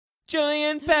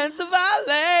Julian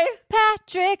Pensavalle.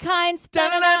 Patrick Hines.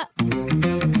 Da-da-da.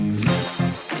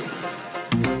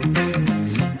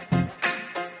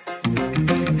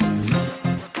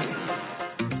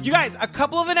 You guys, a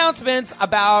couple of announcements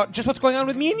about just what's going on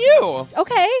with me and you.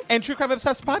 Okay. And True Crime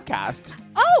Obsessed podcast.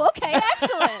 Oh, okay.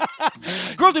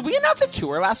 Excellent. Girl, did we announce a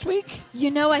tour last week?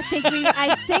 You know, I think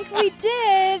we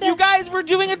did. You guys, we're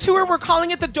doing a tour. We're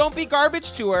calling it the Don't Be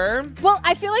Garbage Tour. Well,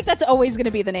 I feel like that's always going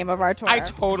to be the name of our tour. I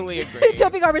totally agree.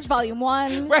 Don't Be Garbage Volume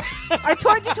 1. Right. Our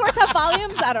tours have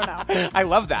volumes? I don't know. I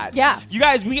love that. Yeah. You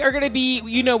guys, we are going to be,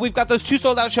 we've got those 2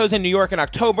 sold-out shows in New York in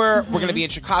October. Mm-hmm. We're going to be in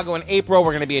Chicago in April.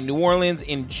 We're going to be in New Orleans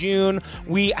in June.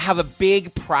 We have a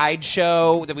big Pride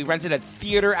show that we rented a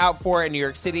theater out for in New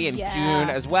York City in June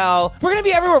as well. We're going to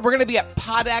be everywhere. We're going to be at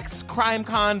PodX,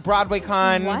 CrimeCon,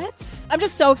 BroadwayCon. What? I'm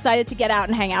just so excited to get out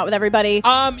and hang out with everybody.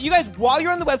 You guys, while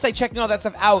you're on the website checking all that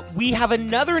stuff out, we have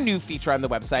another new feature on the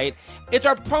website. It's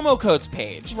our promo codes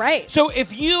page. Right. So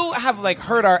if you have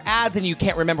heard our ads and you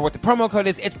can't remember what the promo code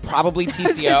is, it's probably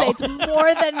TCO. It's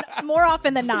more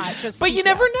often than not just But TCO. you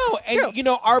never know. And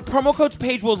True. Our promo codes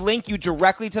page will link you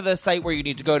directly to the site where you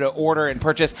need to go to order and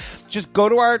purchase. Just go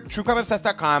to our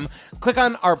truecrimeobsessed.com, click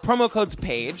on our promo codes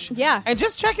page. Yeah. And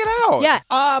just check it out. Yeah.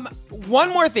 One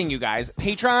more thing, you guys.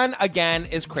 Patreon, again,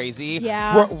 is crazy.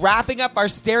 Yeah. We're wrapping up our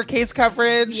staircase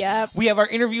coverage. Yep. We have our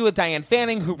interview with Diane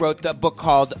Fanning, who wrote the book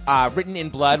called Written in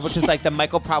Blood, which is like the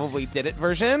Michael Probably Did It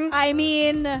version. I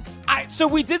mean... So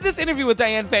we did this interview with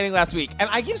Diane Fanning last week, and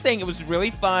I keep saying it was really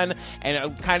fun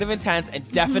and kind of intense and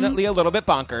definitely a little bit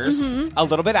bonkers. A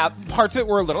little bit out. Parts of it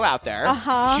were a little out there.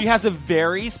 Uh-huh. She has a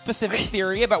very specific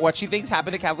theory about what she thinks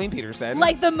happened to Kathleen Peterson.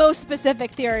 Like the most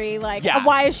specific theory,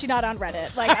 why is she not on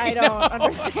Reddit? I don't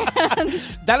understand.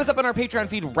 That is up on our Patreon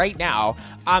feed right now.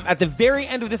 At the very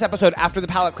end of this episode, after the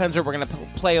palate cleanser, we're going to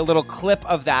play a little clip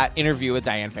of that interview with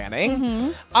Diane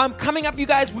Fanning. Coming up, you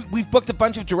guys, we've booked a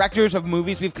bunch of directors of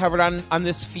movies we've covered on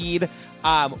this feed.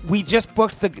 We just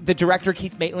booked the director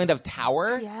Keith Maitland of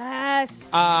Tower.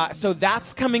 Yes. So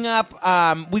that's coming up.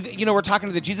 We're talking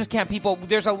to the Jesus Camp people.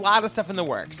 There's a lot of stuff in the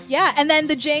works. Yeah, and then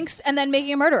The Jinx, and then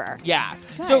Making a Murderer. Yeah.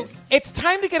 Guys. So it's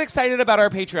time to get excited about our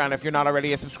Patreon if you're not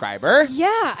already a subscriber.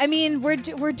 Yeah, I mean, we're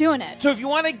doing it. So if you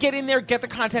want to get in there, get the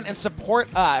content, and support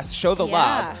us, show the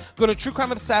love, go to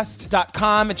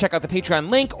truecrimeobsessed.com and check out the Patreon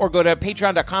link, or go to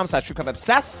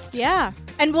patreon.com/truecrimeobsessed. Yeah.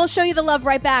 And we'll show you the love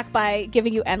right back by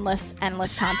giving you endless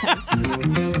content.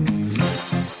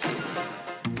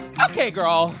 Okay,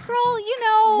 girl.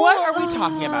 Girl, what are we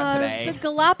talking about today? The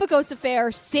Galapagos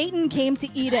Affair, Satan Came to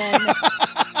Eden.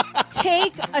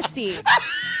 Take a seat.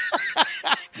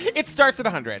 It starts at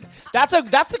 100.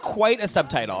 That's quite a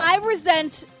subtitle. I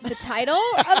resent the title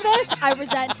of this. I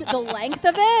resent the length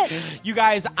of it. You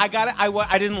guys, I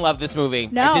didn't love this movie.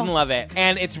 No. I didn't love it.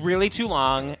 And it's really too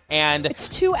long. And it's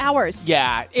 2 hours.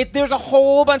 Yeah. There's a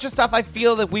whole bunch of stuff I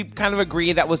feel that we kind of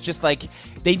agree that was just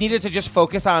they needed to just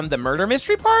focus on the murder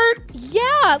mystery part.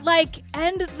 Yeah,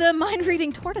 and the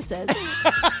mind-reading tortoises.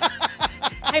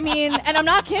 I mean, and I'm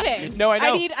not kidding. No, I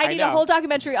know. I need a whole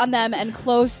documentary on them and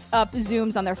close-up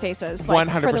zooms on their faces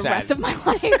 100%. for the rest of my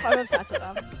life. I'm obsessed with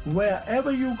them.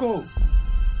 Wherever you go,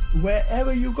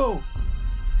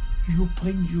 you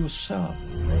bring yourself.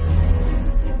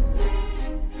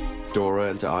 Dora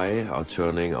and I are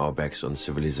turning our backs on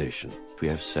civilization. We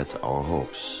have set our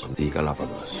hopes on the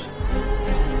Galapagos.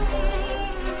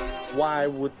 Why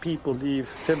would people leave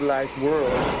civilized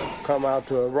world, come out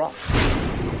to a rock?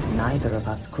 Neither of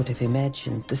us could have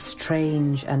imagined the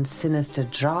strange and sinister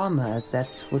drama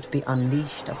that would be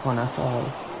unleashed upon us all.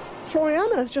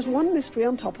 Floriana is just one mystery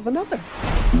on top of another.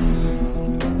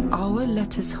 Our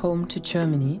letters home to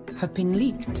Germany have been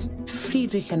leaked.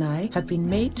 Friedrich and I have been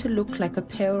made to look like a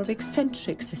pair of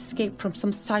eccentrics escaped from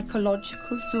some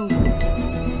psychological zoo.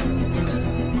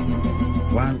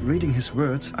 While reading his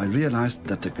words, I realized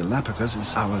that the Galapagos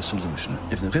is our solution.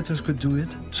 If the Ritters could do it,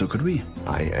 so could we.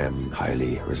 I am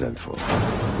highly resentful.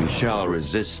 We shall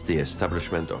resist the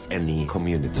establishment of any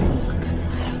community.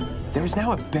 There is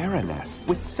now a baroness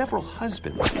with several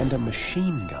husbands and a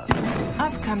machine gun.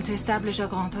 I've come to establish a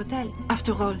grand hotel.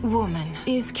 After all, woman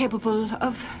is capable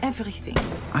of everything.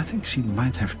 I think she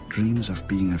might have dreams of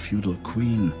being a feudal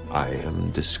queen. I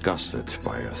am disgusted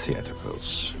by her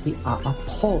theatricals. We are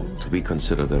appalled. We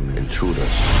consider them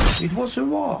intruders. It was a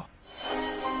war.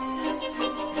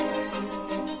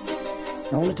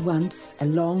 All at once, a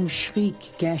long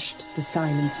shriek gashed the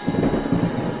silence.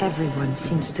 Everyone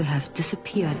seems to have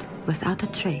disappeared without a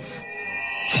trace.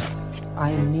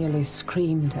 I nearly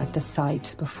screamed at the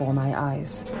sight before my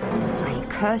eyes. I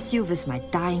curse you with my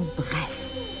dying breath.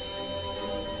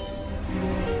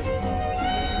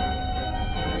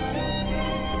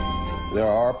 There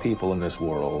are people in this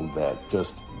world that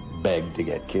just beg to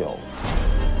get killed.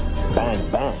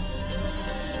 Bang, bang.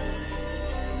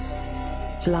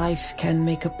 Life can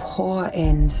make a poor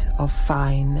end of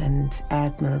fine and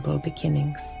admirable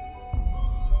beginnings.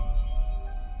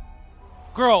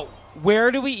 Girl,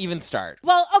 where do we even start?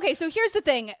 Well, okay, so here's the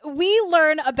thing. We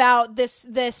learn about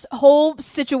this whole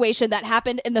situation that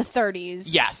happened in the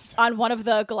 30s. Yes. On one of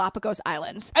the Galapagos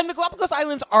Islands. And the Galapagos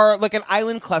Islands are like an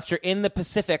island cluster in the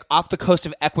Pacific off the coast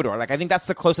of Ecuador. Like, I think that's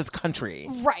the closest country.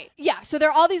 Right. Yeah. So there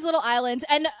are all these little islands,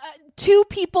 and two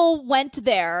people went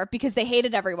there because they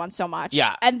hated everyone so much.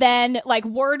 Yeah. And then, like,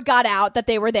 word got out that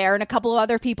they were there, and a couple of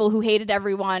other people who hated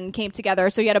everyone came together.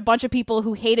 So you had a bunch of people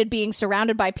who hated being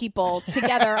surrounded by people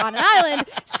together on an island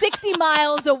 60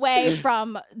 miles away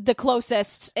from the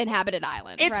closest inhabited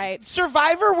island, It's right?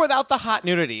 Survivor without the hot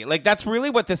nudity. Like, that's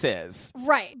really what this is.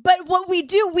 Right. But what we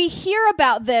do, we hear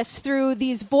about this through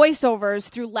these voiceovers,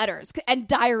 through letters and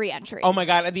diary entries. Oh my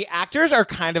God. And the actors are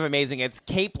kind of amazing. It's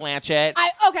Kate Blanchett.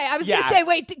 I was going to say,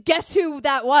 wait, guess who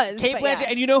that was? Kate Blanchett. Yeah.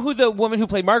 And you know who the woman who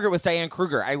played Margaret was? Diane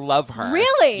Kruger. I love her.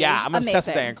 Really? Yeah, I'm obsessed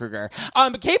with Amazing. Diane Kruger.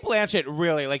 But Kate Blanchett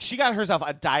really, like, she got herself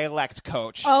a dialect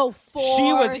coach. Oh,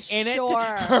 she was in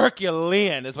sure. it.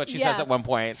 Herculean is what she says at one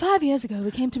point. 5 years ago,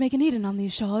 we came to make an Eden on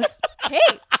these shores.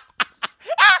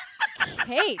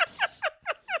 Kate.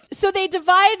 So they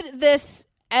divide this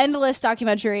endless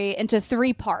documentary into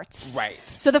 3 parts. Right.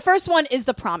 So the first one is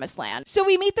the Promised Land. So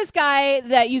we meet this guy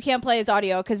that you can't play his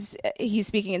audio because he's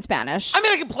speaking in Spanish. I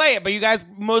mean, I can play it, but you guys,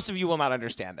 most of you will not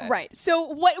understand it. Right. So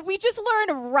what we just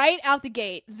learned right out the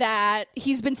gate that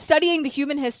he's been studying the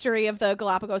human history of the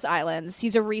Galapagos Islands.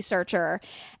 He's a researcher,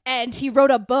 and he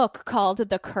wrote a book called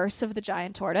The Curse of the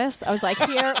Giant Tortoise. I was like,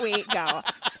 here we go.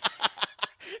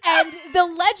 And the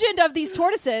legend of these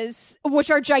tortoises,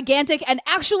 which are gigantic and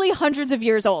actually hundreds of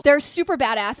years old, they're super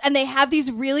badass, and they have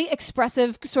these really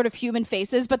expressive sort of human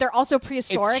faces, but they're also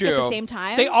prehistoric at the same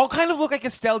time. They all kind of look like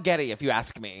Estelle Getty, if you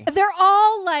ask me. They're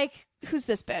all like, who's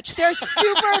this bitch? They're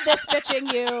super this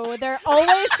bitching you. They're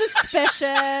always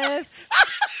suspicious.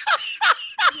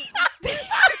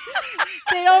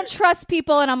 They don't trust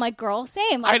people, and I'm like, girl,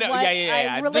 same. Like, I know,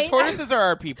 yeah. The tortoises are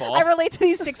our people. I relate to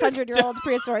these 600-year-old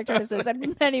prehistoric tortoises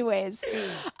in many ways.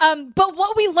 But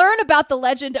what we learn about the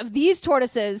legend of these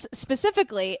tortoises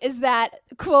specifically is that,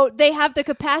 quote, they have the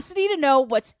capacity to know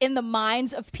what's in the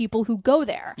minds of people who go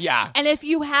there. Yeah. And if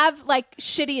you have, like,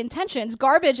 shitty intentions,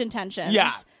 garbage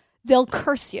intentions, they'll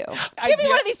curse you. Give me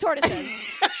one of these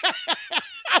tortoises.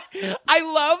 I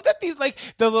love that these, like,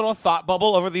 the little thought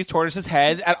bubble over these tortoises'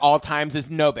 head at all times is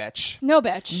no bitch. No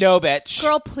bitch. No bitch.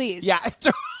 Girl, please. Yeah.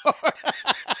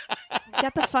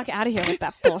 Get the fuck out of here with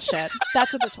that bullshit.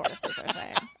 That's what the tortoises are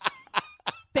saying.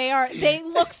 They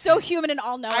look so human and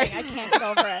all-knowing. I can't get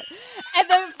over it. And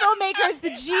the filmmakers, the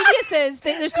geniuses,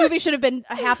 this movie should have been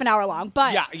a half an hour long.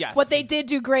 But what they did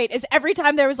do great is every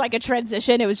time there was like a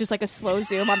transition, it was just like a slow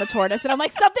zoom on the tortoise. And I'm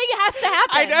like, something has to happen.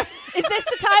 I know. Is this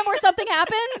the time where something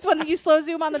happens when you slow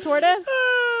zoom on the tortoise?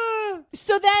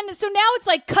 So now it's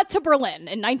like cut to Berlin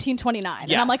in 1929.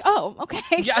 Yes. And I'm like, oh, okay.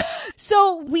 Yeah.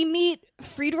 So we meet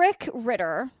Frederick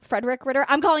Ritter.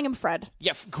 I'm calling him Fred.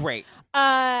 Yeah, great.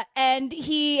 And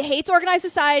he hates organized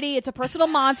society. It's a personal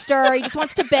monster. He just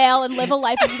wants to bail and live a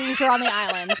life of leisure on the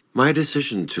islands. My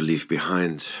decision to leave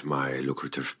behind my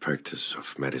lucrative practice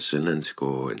of medicine and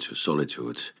go into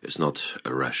solitude is not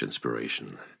a rash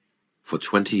inspiration. For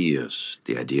 20 years,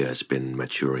 the idea has been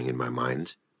maturing in my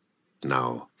mind.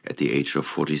 Now, at the age of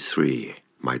 43,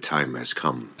 my time has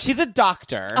come. She's a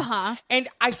doctor. Uh-huh. And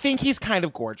I think he's kind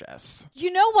of gorgeous.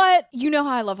 You know what? You know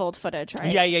how I love old footage,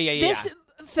 right? Yeah. This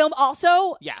film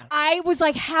also, I was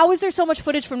like, how is there so much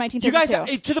footage from 1932? You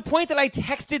guys, to the point that I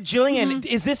texted Jillian,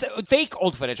 is this fake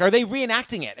old footage? Are they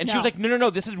reenacting it? And she was like, no,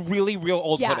 this is really real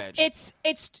old footage. It's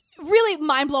really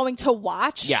mind-blowing to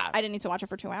watch. Yeah. I didn't need to watch it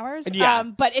for 2 hours. Yeah.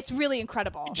 But it's really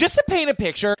incredible. Just to paint a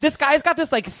picture, this guy's got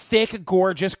this like thick,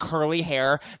 gorgeous, curly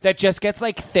hair that just gets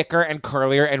like thicker and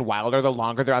curlier and wilder the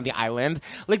longer they're on the island.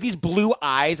 Like these blue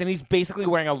eyes, and he's basically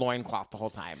wearing a loincloth the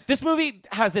whole time. This movie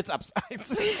has its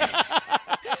upsides.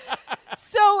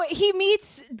 So he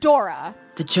meets Dora.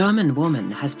 The German woman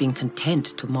has been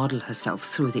content to model herself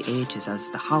through the ages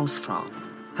as the Hausfrau,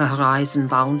 her horizon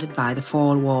bounded by the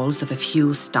four walls of a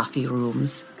few stuffy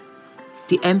rooms.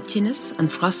 The emptiness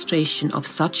and frustration of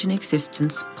such an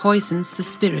existence poisons the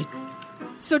spirit.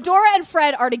 So Dora and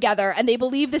Fred are together, and they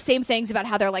believe the same things about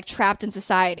how they're like trapped in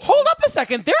society. Hold up a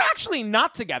second. They're actually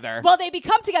not together. Well, they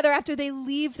become together after they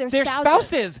leave their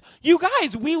spouses. You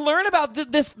guys, we learn about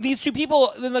these two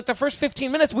people in like the first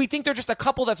 15 minutes. We think they're just a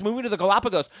couple that's moving to the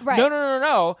Galapagos. Right.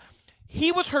 No.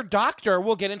 He was her doctor.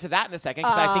 We'll get into that in a second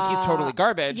because I think he's totally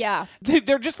garbage. Yeah.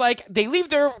 They're just like, they leave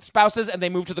their spouses and they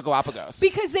move to the Galapagos.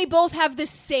 Because they both have the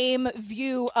same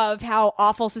view of how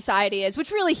awful society is,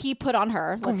 which really he put on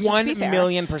her. Let's just be fair.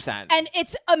 1,000,000%. And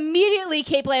it's immediately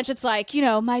Kate Blanchett's like,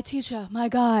 my teacher, my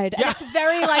guide. And it's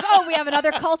very like, we have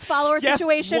another cult follower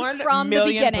situation from the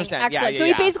beginning. Excellent. So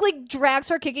he basically drags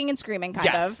her kicking and screaming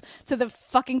kind of to the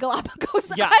fucking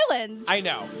Galapagos Islands. I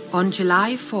know. On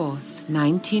July 4th,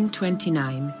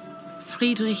 1929,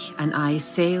 Friedrich and I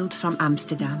sailed from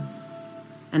Amsterdam,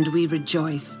 and we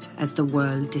rejoiced as the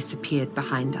world disappeared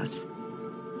behind us.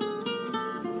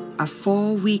 A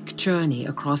 4-week journey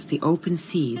across the open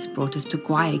seas brought us to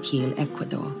Guayaquil,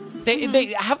 Ecuador. They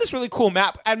have this really cool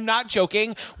map. I'm not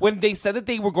joking. When they said that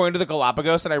they were going to the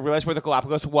Galapagos and I realized where the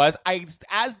Galapagos was,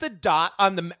 as the dot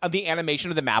on the animation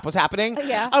of the map was happening,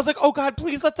 I was like, oh God,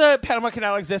 please let the Panama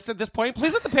Canal exist at this point.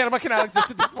 Please let the Panama Canal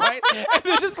exist at this point. And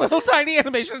there's this little tiny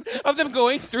animation of them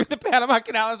going through the Panama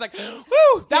Canal. I was like,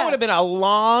 whoo, that would have been a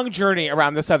long journey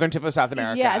around the southern tip of South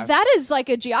America. Yeah, that is like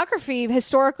a geography,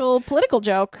 historical, political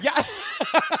joke. Yeah.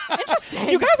 Interesting.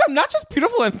 You guys, I'm not just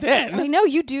beautiful and thin. I know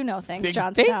you do know things,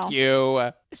 Jon Snow. Thank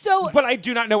you. But I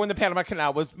do not know when the Panama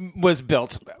Canal was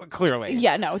built, clearly.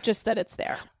 Yeah, no, just that it's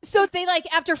there. So they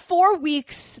after 4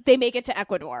 weeks, they make it to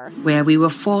Ecuador. Where we were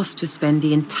forced to spend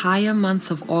the entire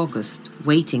month of August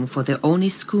waiting for the only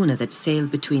schooner that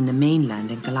sailed between the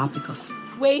mainland and Galapagos.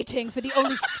 Waiting for the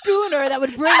only schooner that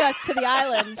would bring us to the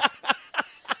islands.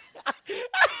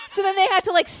 So then they had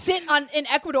to sit in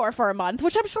Ecuador for a month,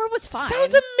 which I'm sure was fine.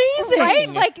 Sounds amazing.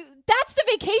 Right? That's the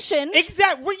vacation.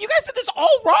 Exactly. Well, you guys did this all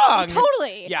wrong.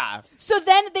 Totally. Yeah. So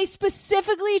then they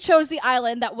specifically chose the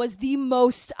island that was the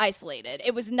most isolated.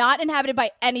 It was not inhabited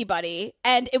by anybody,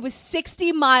 and it was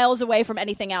 60 miles away from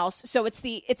anything else. So it's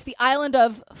the island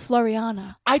of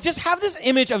Floriana. I just have this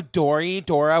image of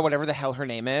Dora, whatever the hell her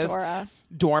name is.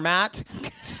 Doormat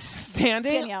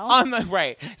standing on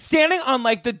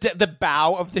the the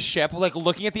bow of the ship,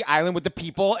 looking at the island with the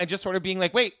people and just sort of being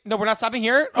like, wait, no, we're not stopping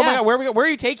here. Oh my God, where are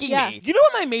you taking me? You know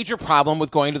what my major problem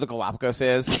with going to the Galapagos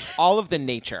is? All of the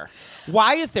nature.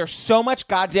 Why is there so much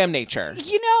goddamn nature?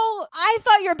 I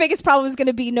thought your biggest problem was going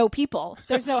to be no people.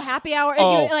 There's no happy hour.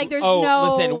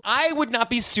 Listen, I would not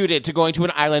be suited to going to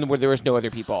an island where there is no other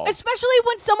people. Especially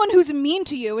when someone who's mean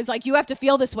to you is like, you have to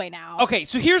feel this way now. Okay,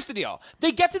 so here's the deal.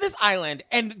 They get to this island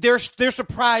and they're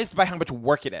surprised by how much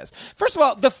work it is. First of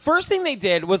all, the first thing they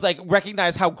did was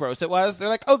recognize how gross it was. They're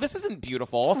like, oh, this isn't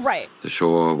beautiful. Right. The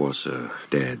shore was a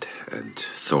dead and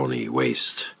thorny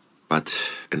waste. But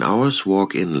an hour's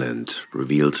walk inland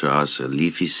revealed to us a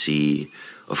leafy sea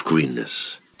of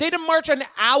greenness. They had to march an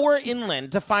hour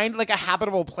inland to find a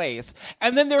habitable place,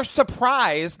 and then they're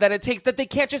surprised that that they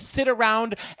can't just sit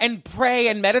around and pray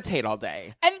and meditate all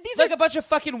day. And these are a bunch of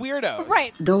fucking weirdos.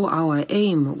 Right. Though our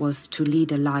aim was to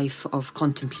lead a life of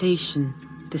contemplation,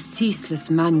 the ceaseless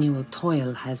manual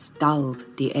toil has dulled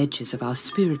the edges of our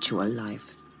spiritual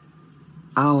life.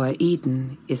 Our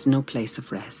Eden is no place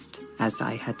of rest, as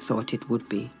I had thought it would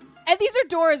be. And these are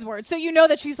Dora's words, so you know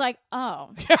that she's like,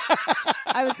 oh,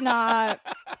 I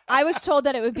was told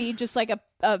that it would be just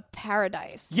a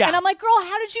paradise. Yeah. And I'm like, girl,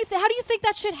 how do you think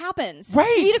that shit happens?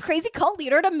 Right. You need a crazy cult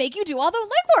leader to make you do all the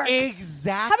legwork.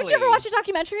 Exactly. Haven't you ever watched a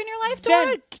documentary in your life,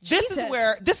 Dora?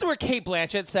 This is where Kate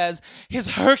Blanchett says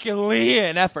his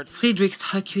Herculean efforts. Friedrich's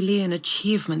Herculean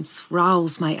achievements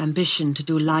rouse my ambition to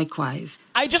do likewise.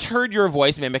 I just heard your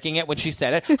voice mimicking it when she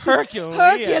said it.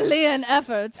 Herculean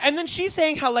efforts. And then she's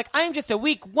saying how I'm just a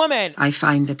weak woman. I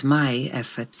find that my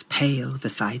efforts pale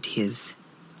beside his.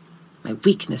 My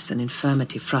weakness and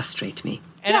infirmity frustrate me.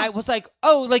 And I was like,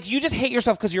 oh, you just hate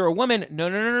yourself because you're a woman.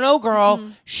 No, girl.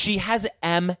 Mm-hmm. She has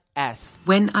MS.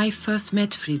 When I first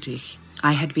met Friedrich,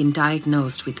 I had been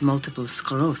diagnosed with multiple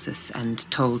sclerosis and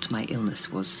told my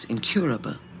illness was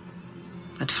incurable.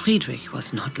 But Friedrich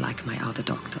was not like my other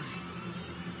doctors.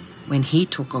 When he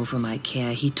took over my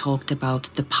care, he talked about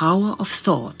the power of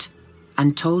thought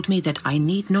and told me that I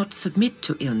need not submit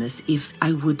to illness if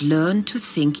I would learn to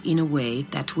think in a way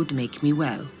that would make me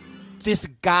well. This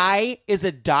guy is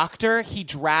a doctor. He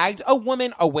dragged a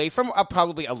woman away from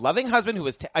probably a loving husband who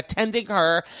was attending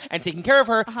her and taking care of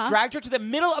her, dragged her to the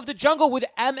middle of the jungle with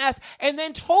MS, and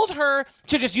then told her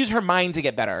to just use her mind to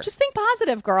get better. Just think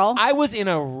positive, girl. I was in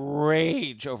a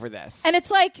rage over this. And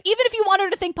it's even if you want her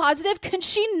to think positive, can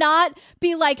she not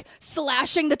be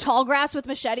slashing the tall grass with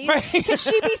machetes? Right. Can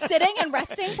she be sitting and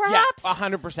resting, perhaps? Yeah,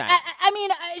 100%. I mean,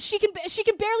 she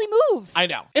can barely move. I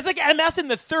know. It's like MS in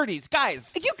the 30s.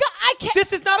 Guys. I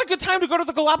This is not a good time to go to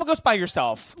the Galapagos by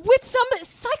yourself. With some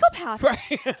psychopath.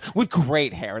 Right. With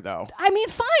great hair, though. I mean,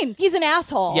 fine. He's an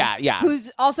asshole. Yeah.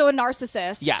 Who's also a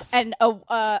narcissist. Yes. And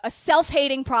a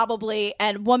self-hating, probably,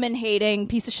 and woman-hating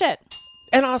piece of shit.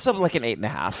 And also like an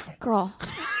 8.5. Girl.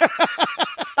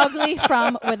 Ugly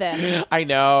from within. I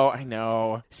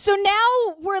know. So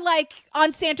now we're like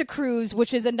on Santa Cruz,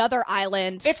 which is another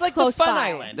island. It's like close the fun by.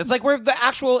 island. It's like where the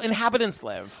actual inhabitants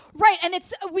live. Right, and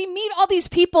we meet all these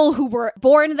people who were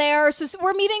born there. So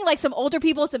we're meeting like some older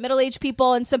people, some middle-aged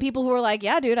people, and some people who are like,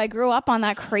 yeah, dude, I grew up on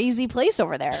that crazy place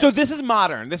over there. So this is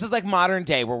modern. This is like modern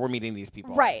day where we're meeting these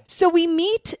people. Right. So we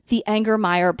meet the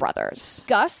Angermeyer brothers.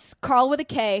 Gus, Carl with a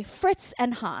K, Fritz,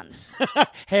 and Hans.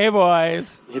 Hey,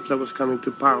 boys. Hitler was coming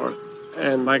to power,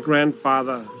 and my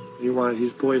grandfather, he wanted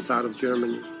his boys out of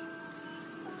Germany.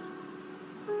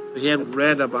 He had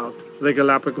read about the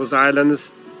Galapagos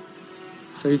Islands,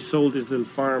 so he sold his little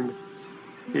farm,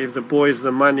 gave the boys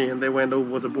the money, and they went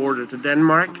over the border to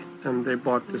Denmark, and they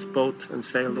bought this boat and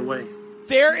sailed away.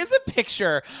 There is a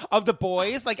picture of the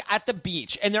boys like at the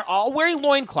beach, and they're all wearing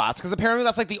loincloths because apparently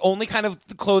that's like the only kind of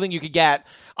clothing you could get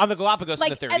on the Galapagos in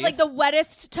the 30s. And like the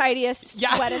wettest, tidiest,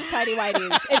 wettest tidy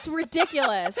whities. It's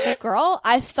ridiculous. Girl,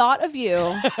 I thought of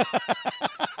you.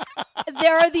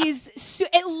 There are these,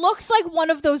 it looks like one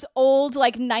of those old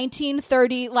like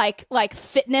 1930 like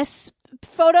fitness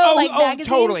photo magazines.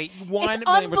 Totally. It's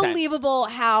unbelievable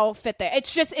how fit they.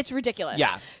 It's ridiculous.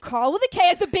 Yeah. Carl with a K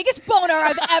is the biggest boner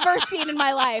I've ever seen in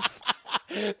my life.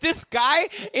 This guy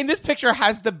in this picture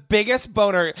has the biggest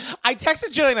boner. I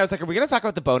texted Jillian. I was like, are we going to talk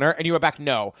about the boner? And you were back,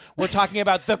 no. We're talking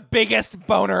about the biggest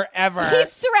boner ever.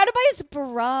 He's surrounded by his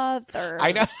brothers.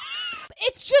 I know.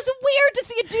 It's just weird to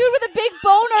see a dude with a big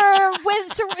boner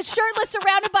with shirtless,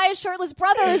 surrounded by his shirtless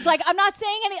brothers. Like, I'm not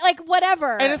saying any, like,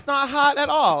 whatever. And it's not hot at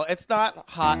all. It's not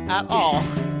hot at all.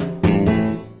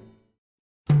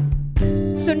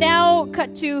 So now,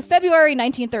 cut to February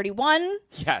 1931.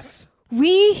 Yes.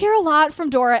 We hear a lot from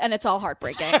Dora, and it's all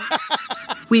heartbreaking.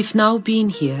 We've now been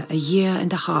here a year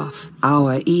and a half.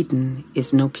 Our Eden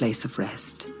is no place of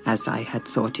rest, as I had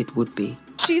thought it would be.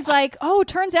 She's like, oh,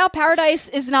 turns out paradise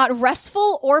is not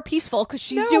restful or peaceful because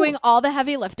she's doing all the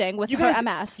heavy lifting with her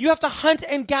MS. You have to hunt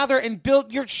and gather and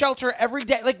build your shelter every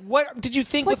day. Like, what did you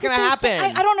think was going to happen?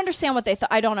 I don't understand what they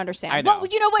thought. I don't understand. I know. Well,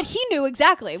 you know what? He knew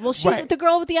exactly. Well, she's the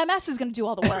girl with the MS is going to do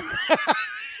all the work. Oh,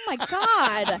 my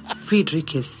God.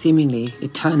 Friedrich is seemingly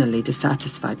eternally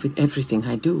dissatisfied with everything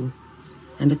I do.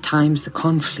 And at times the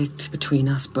conflict between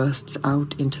us bursts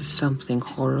out into something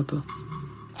horrible.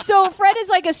 So Fred is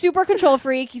like a super control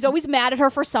freak. He's always mad at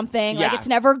her for something. Yeah. Like it's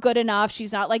never good enough.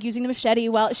 She's not like using the machete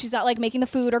well. She's not like making the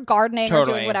food or gardening or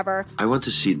doing whatever. I want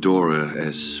to see Dora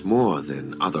as more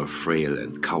than other frail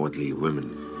and cowardly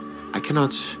women. I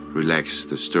cannot relax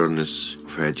the sternness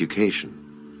of her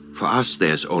education. For us,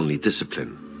 there's only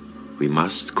discipline. We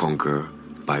must conquer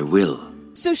by will.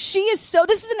 So she is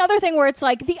this is another thing where it's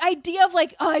like the idea of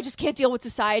like, oh, I just can't deal with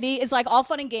society is like all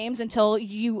fun and games until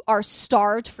you are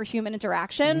starved for human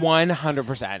interaction.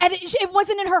 100%. And it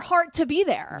wasn't in her heart to be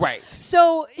there. Right.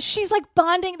 So she's like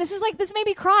bonding. This made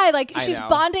me cry. Like she's know.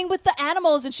 bonding with the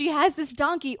animals and she has this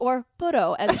donkey or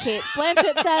burro, as Kate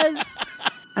Blanchett says.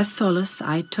 As solace,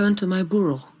 I turn to my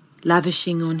burro,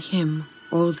 lavishing on him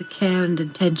all the care and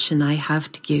attention I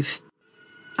have to give.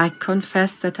 I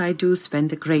confess that I do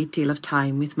spend a great deal of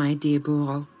time with my dear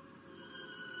burro.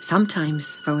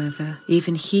 Sometimes, however,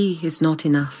 even he is not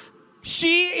enough.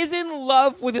 She is in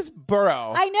love with this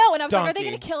burro. I know, and I was like, are they donkey.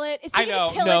 going to kill it? Is he I know. going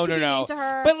to kill it to be mean to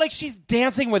her? But like she's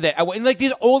dancing with it. In like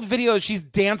these old videos, she's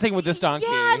dancing with this donkey.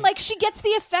 Yeah, and like she gets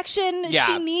the affection Yeah.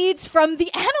 she needs from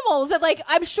the animals. And like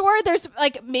I'm sure there's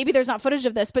like maybe there's not footage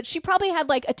of this, but she probably had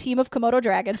like a team of Komodo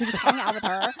dragons who just hung out with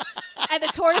her. And the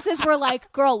tortoises were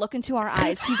like, girl, look into our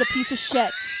eyes. He's a piece of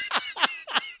shit.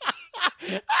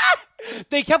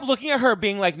 They kept looking at her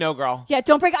being like, no, girl. Yeah,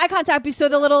 don't break eye contact so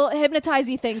the little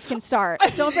hypnotizing things can start.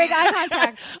 Don't break eye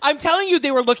contact. I'm telling you, they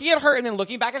were looking at her and then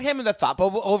looking back at him, and the thought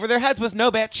bubble over their heads was,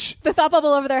 no, bitch. The thought bubble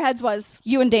over their heads was,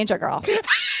 you in danger, girl.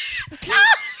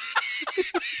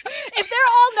 If they're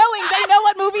all knowing, they know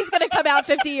what movie's going to come out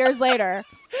 50 years later.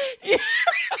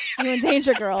 You in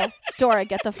danger, girl. Dora,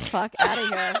 get the fuck out of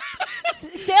here.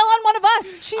 Sail on one of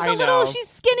us. She's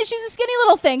skinny. She's a skinny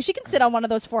little thing. She can sit on one of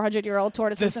those 400-year-old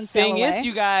tortoises and sail away. The thing is,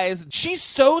 you guys, she's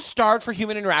so starved for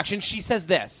human interaction. She says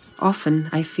this. Often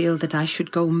I feel that I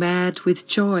should go mad with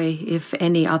joy if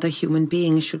any other human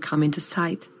being should come into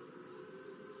sight.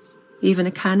 Even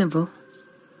a cannibal.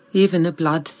 Even a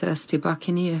bloodthirsty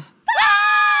buccaneer.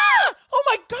 Oh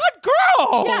my God,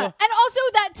 girl! Yeah, and also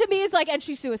that to me is like, and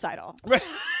she's suicidal.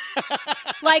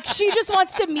 Like, she just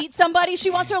wants to meet somebody. She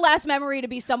wants her last memory to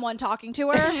be someone talking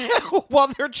to her. While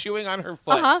they're chewing on her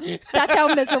foot. That's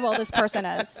how miserable this person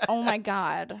is. Oh, my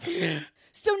God.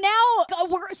 So now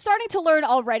we're starting to learn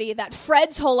already that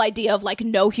Fred's whole idea of like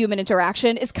no human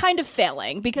interaction is kind of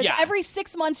failing because every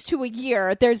 6 months to a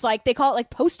year, there's like, they call it like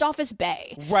Post Office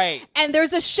Bay. Right. And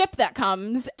there's a ship that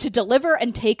comes to deliver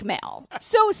and take mail.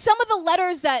 So some of the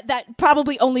letters that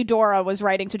probably only Dora was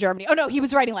writing to Germany. Oh, no, he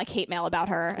was writing like hate mail about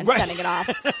her and sending it off.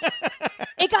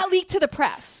 It got leaked to the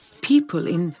press. People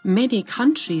in many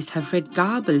countries have read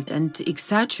garbled and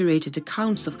exaggerated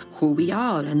accounts of who we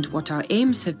are and what our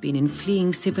aims have been in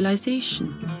fleeing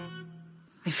civilization.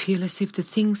 I feel as if the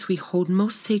things we hold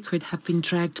most sacred have been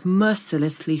dragged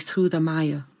mercilessly through the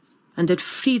mire, and that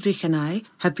Friedrich and I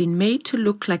have been made to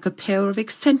look like a pair of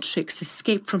eccentrics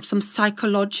escaped from some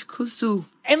psychological zoo.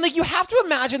 And like, you have to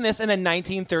imagine this in a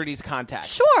 1930s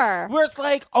context. Sure. Where it's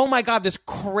like, oh my God, this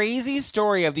crazy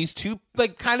story of these two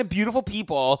like kind of beautiful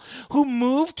people who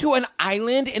moved to an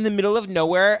island in the middle of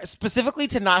nowhere specifically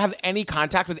to not have any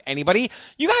contact with anybody.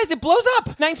 You guys, it blows up.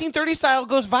 1930 style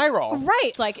goes viral. Right.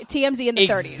 It's like TMZ in the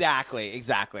 30s.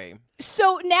 Exactly.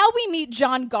 So now we meet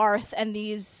John Garth and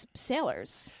these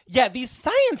sailors. Yeah, these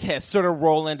scientists sort of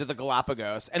roll into the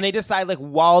Galapagos and they decide like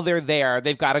while they're there,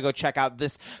 they've got to go check out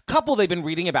this couple they've been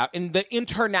reading about in the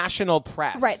international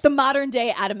press. Right, the modern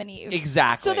day Adam and Eve.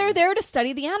 Exactly. So they're there to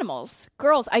study the animals.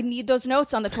 Girls, I need those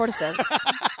notes on the tortoises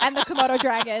and the Komodo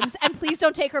dragons. And please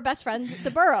don't take her best friend,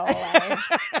 the burro, away.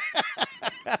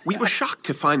 We were shocked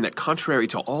to find that contrary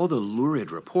to all the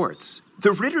lurid reports,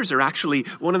 the Ritters are actually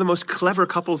one of the most clever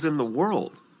couples in the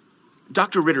world.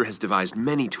 Dr. Ritter has devised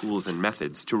many tools and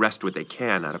methods to wrest what they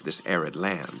can out of this arid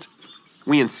land.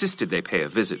 We insisted they pay a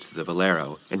visit to the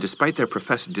Valero, and despite their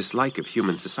professed dislike of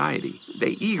human society,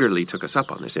 they eagerly took us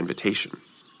up on this invitation.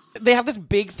 They have this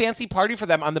big fancy party for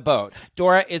them on the boat.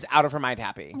 Dora is out of her mind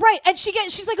happy. Right, and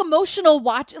she's like emotional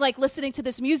listening to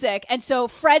this music, and so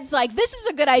Fred's like, this is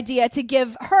a good idea to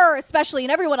give her especially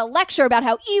and everyone a lecture about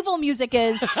how evil music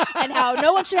is and how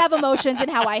no one should have emotions and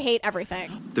how I hate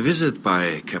everything. The visit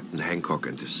by Captain Hancock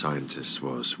and his scientists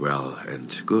was well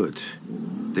and good.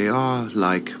 They are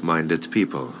like-minded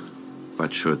people.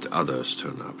 But should others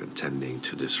turn up intending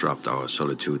to disrupt our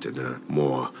solitude in a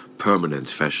more permanent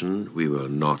fashion, we will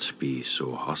not be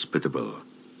so hospitable.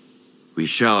 We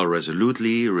shall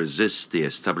resolutely resist the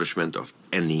establishment of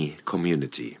any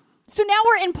community. So now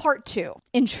we're in part 2,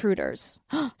 Intruders.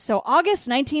 So August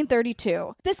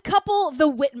 1932, this couple,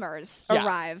 the Whitmers,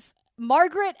 arrive.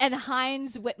 Margaret and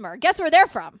Heinz Whitmer. Guess where they're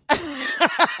from?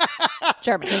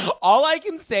 Germany. All I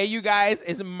can say, you guys,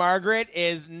 is Margaret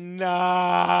is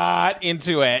not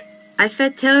into it. I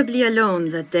felt terribly alone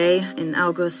that day in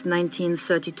August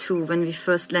 1932 when we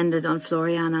first landed on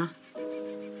Floriana.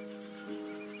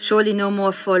 Surely no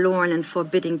more forlorn and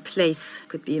forbidding place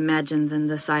could be imagined than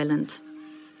this island.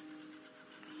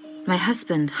 My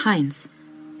husband, Heinz,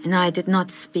 and I did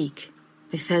not speak.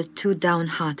 We felt too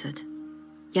downhearted.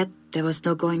 Yet there was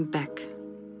no going back.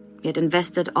 We had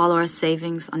invested all our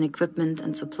savings on equipment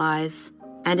and supplies,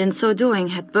 and in so doing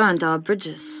had burned our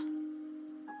bridges.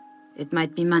 It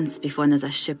might be months before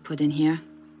another ship put in here.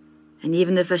 And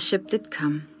even if a ship did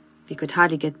come, we could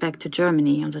hardly get back to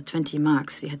Germany on the 20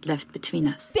 marks we had left between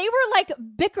us. They were like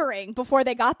bickering before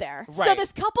they got there. Right. So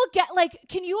this couple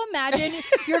can you imagine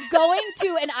you're going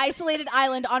to an isolated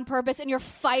island on purpose and you're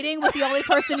fighting with the only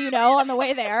person you know on the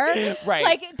way there? Right.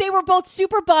 Like they were both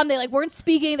super bummed. They weren't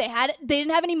speaking. They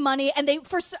didn't have any money. And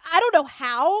I don't know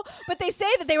how, but they say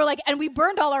that they were and we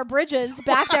burned all our bridges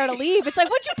back there to leave. It's like,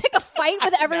 wouldn't you pick a fight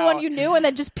with everyone you knew and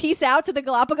then just peace out to the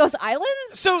Galapagos Islands?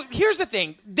 So here's the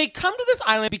thing. They come to this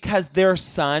island because their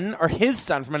son, or his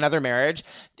son from another marriage,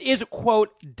 is,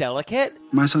 quote, delicate.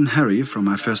 My son Harry, from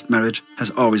my first marriage, has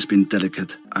always been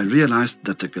delicate. I realized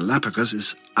that the Galapagos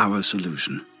is our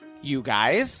solution. You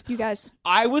guys.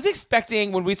 I was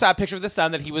expecting, when we saw a picture of the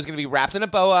son, that he was going to be wrapped in a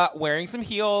boa, wearing some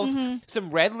heels,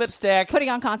 some red lipstick. Putting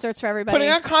on concerts for everybody.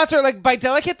 By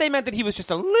delicate, they meant that he was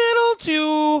just a little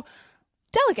too...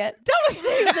 Delicate.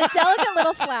 He was a delicate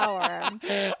little flower.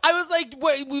 I was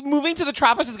like, moving to the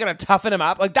tropics is going to toughen him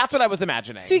up? That's what I was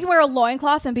imagining. So you can wear a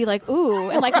loincloth and be like, ooh,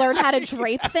 and learn how to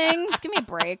drape things? Give me a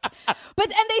break. And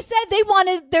they said they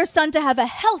wanted their son to have a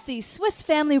healthy Swiss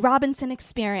Family Robinson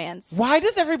experience. Why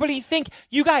does everybody think,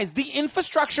 you guys, the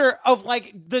infrastructure of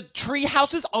the tree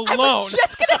houses alone? I was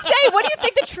just going to say, what do you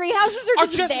think, the tree houses are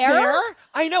just there?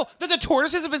 I know. That the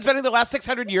tortoises have been spending the last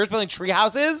 600 years building tree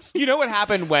houses. You know what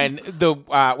happened when the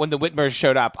Whitmers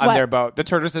showed up on their boat? The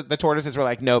tortoises were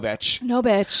like, no, bitch. No,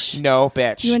 bitch. No,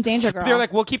 bitch. You in danger, girl. They're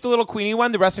like, we'll keep the little queenie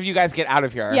one. The rest of you guys get out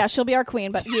of here. Yeah, she'll be our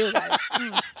queen, but you guys.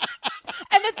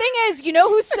 is, you know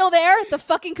who's still there? The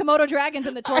fucking Komodo dragons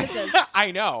and the tortoises.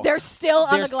 I know. They're still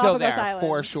on the Galapagos Islands.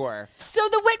 For sure. So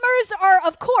the Whitmers are,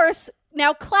 of course,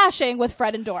 now clashing with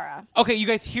Fred and Dora. Okay, you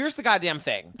guys, here's the goddamn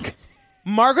thing.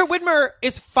 Margaret Whitmer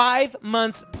is 5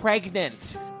 months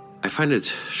pregnant. I find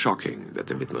it shocking that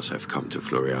the Whitmers have come to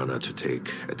Floriana to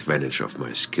take advantage of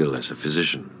my skill as a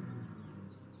physician.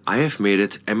 I have made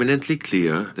it eminently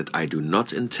clear that I do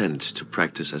not intend to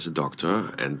practice as a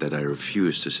doctor and that I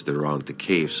refuse to sit around the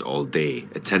caves all day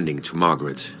attending to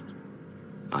Margaret.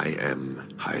 I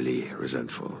am highly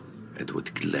resentful and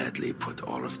would gladly put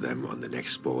all of them on the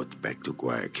next boat back to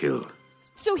Guayaquil.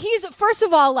 So he's, first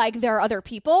of all, like, there are other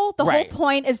people. The Right. whole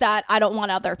point is that I don't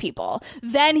want other people.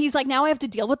 Then he's like, now I have to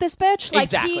deal with this bitch. Like,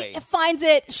 Exactly. he finds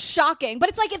it shocking. But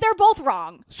it's like, they're both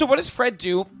wrong. So what does Fred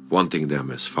do? Wanting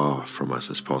them as far from us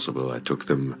as possible, I took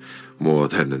them more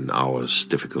than an hour's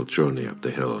difficult journey up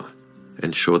the hill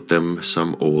and showed them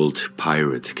some old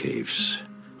pirate caves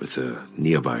with a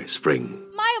nearby spring.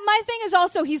 My thing is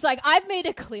also, he's like, I've made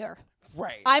it clear.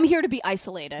 Right. I'm here to be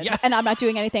isolated, Yeah. and I'm not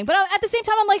doing anything. But at the same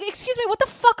time, I'm like, excuse me, what the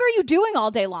fuck are you doing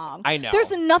all day long? I know.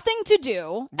 There's nothing to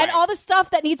do, and Right. all the stuff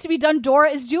that needs to be done, Dora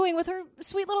is doing with her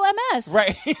sweet little MS.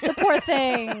 Right. The poor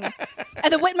thing.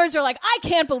 And the Whitmers are like, I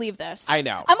can't believe this. I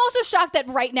know. I'm also shocked that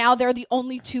right now they're the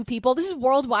only two people. This is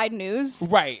worldwide news.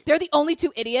 Right. They're the only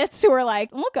two idiots who are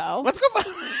like, we'll go. Let's go. Let's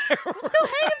go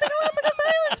hang in the Galapagos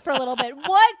Islands for a little bit.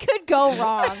 What could go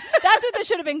wrong? That's what this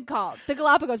should have been called. The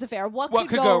Galapagos Affair. What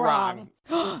could go wrong?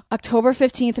 October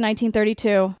 15th,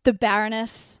 1932. The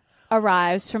Baroness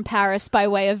arrives from Paris by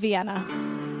way of Vienna.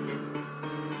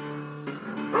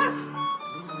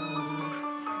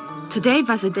 Today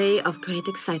was a day of great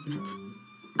excitement.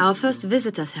 Our first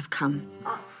visitors have come.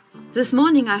 This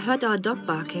morning I heard our dog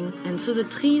barking, and through the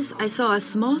trees I saw a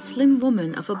small, slim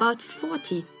woman of about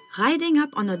 40 riding up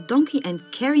on a donkey and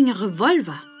carrying a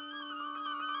revolver.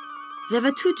 There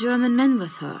were 2 German men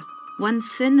with her, one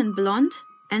thin and blonde,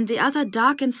 and the other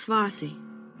dark and swarthy.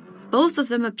 Both of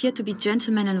them appeared to be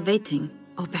gentlemen in waiting,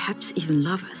 or perhaps even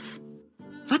lovers.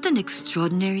 What an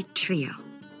extraordinary trio.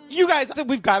 You guys,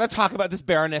 we've got to talk about this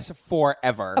Baroness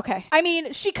forever. Okay. I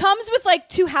mean, she comes with like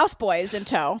 2 houseboys in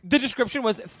tow. The description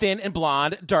was thin and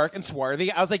blonde, dark and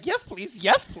swarthy. I was like, yes, please.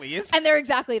 Yes, please. And they're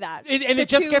exactly that. It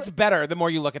just gets better the more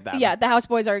you look at them. Yeah, the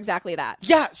houseboys are exactly that.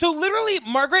 Yeah, so literally,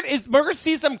 Margaret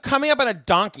sees them coming up on a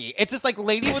donkey. It's this like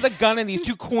lady with a gun and these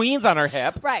 2 queens on her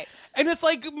hip. Right. And it's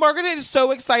like Margaret is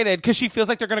so excited because she feels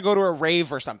like they're going to go to a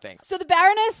rave or something. So the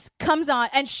Baroness comes on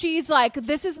and she's like,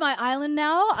 this is my island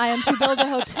now. I am to build a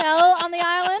hotel on the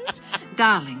island.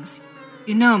 Darlings,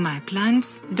 you know my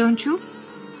plans, don't you?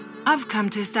 I've come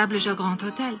to establish a grand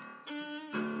hotel.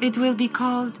 It will be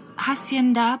called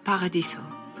Hacienda Paradiso.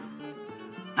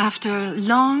 After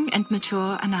long and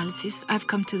mature analysis, I've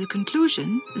come to the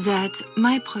conclusion that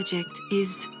my project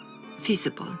is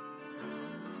feasible.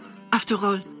 After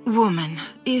all, woman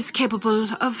is capable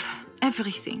of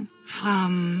everything,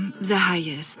 from the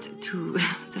highest to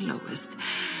the lowest.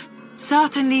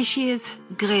 Certainly she is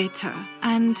greater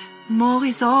and more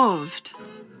resolved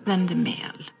than the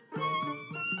male.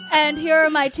 And here are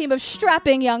my team of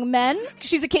strapping young men.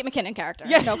 She's a Kate McKinnon character,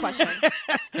 no question.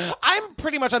 I'm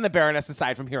pretty much on the Baroness'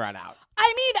 side from here on out.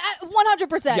 I mean,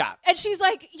 100%. Yeah. And she's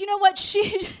like, you know what? She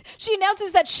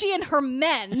announces that she and her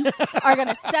men are going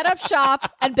to set up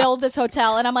shop and build this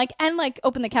hotel. And I'm like, and like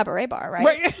open the cabaret bar,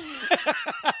 right?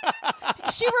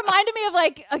 She reminded me of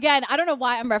like, again, I don't know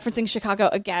why I'm referencing Chicago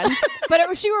again,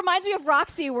 but she reminds me of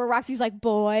Roxy, where Roxy's like,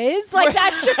 boys. Like,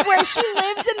 that's just where she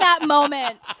lives in that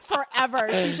moment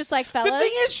forever. She's just like, fellas. The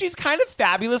thing is, she's kind of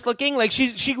fabulous looking. Like,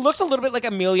 she looks a little bit like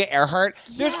Amelia Earhart.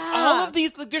 There's all of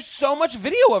these, like, there's so much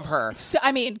video of her. So,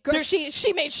 I mean,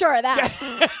 she made sure of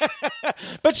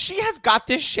that. But she has got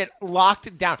this shit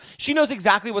locked down. She knows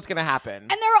exactly what's going to happen. And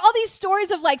there are all these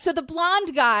stories of like, so the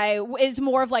blonde guy is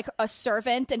more of like a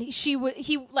servant, and he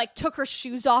like took her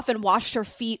shoes off and washed her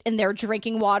feet in their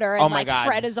drinking water, and Oh my like God.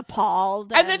 Fred is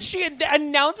appalled. And then she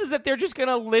announces that they're just going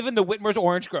to live in the Whitmer's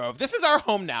Orange Grove. This is our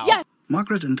home now. Yeah.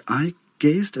 Margaret and I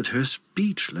gazed at her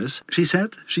speechless. She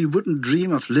said she wouldn't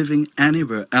dream of living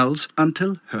anywhere else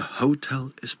until her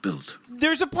hotel is built.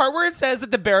 There's a part where it says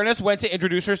that the Baroness went to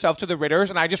introduce herself to the Ritters,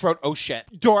 and I just wrote, oh shit.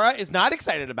 Dora is not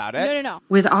excited about it. No.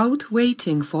 Without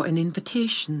waiting for an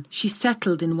invitation, she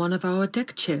settled in one of our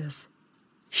deck chairs.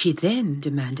 She then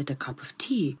demanded a cup of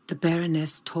tea. The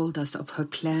Baroness told us of her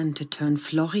plan to turn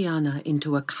Floriana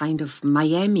into a kind of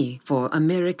Miami for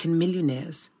American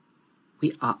millionaires.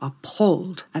 We are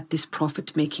appalled at this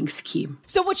profit-making scheme.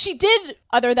 So what she did,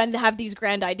 other than to have these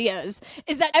grand ideas,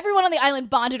 is that everyone on the island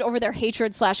bonded over their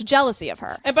hatred / jealousy of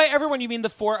her. And by everyone, you mean the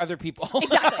 4 other people.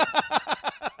 Exactly.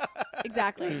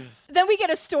 exactly. Then we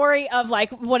get a story of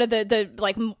like one of the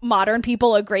like modern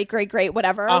people, a great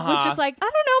whatever, was just like, I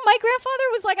don't know, my grandfather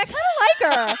was like, I kind of like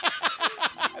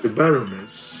her. The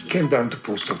Baroness came down to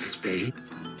Post Office Bay.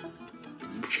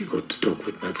 She got to talk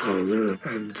with my father,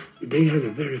 and they had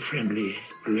a very friendly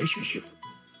relationship.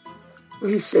 Well,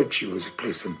 he said she was a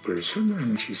pleasant person,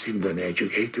 and she seemed an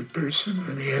educated person,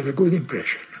 and he had a good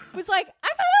impression. Was like, I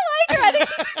kind of like her. I think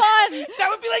she's fun. That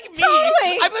would be like me.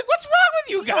 Totally. I'm like, what's wrong with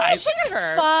you guys? Look She's at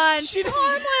her. fun. She- She's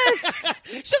harmless.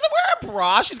 She doesn't wear a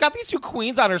bra. She's got these two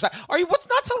queens on her side. What's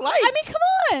not to like? I mean, come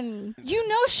on. You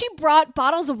know she brought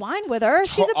bottles of wine with her.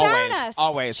 She's a baroness.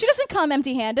 Always. She doesn't come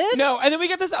empty-handed. No, and then we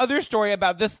get this other story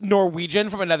about this Norwegian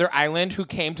from another island who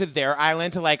came to their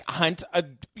island to like hunt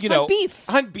beef.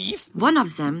 Hunt beef. One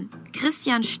of them,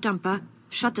 Christian Stumper,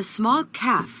 shot a small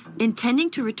calf, intending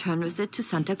to return with it to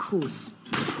Santa Cruz.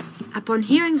 Upon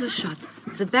hearing the shot,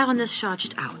 the Baroness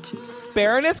charged out.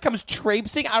 Baroness comes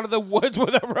traipsing out of the woods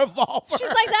with a revolver. She's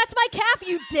like, that's my calf,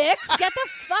 you dicks. Get the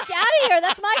fuck out of here.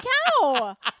 That's my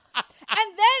cow.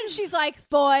 And then she's like,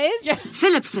 boys. Yeah.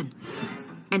 Philipson.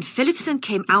 And Philipson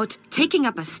came out, taking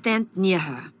up a stand near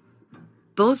her.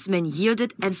 Both men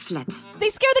yielded and fled. They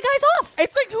scare the guys off.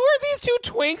 It's like, who are these two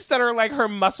twinks that are like her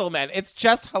muscle men? It's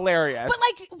just hilarious. But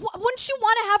like, wouldn't you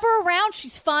want to have her around?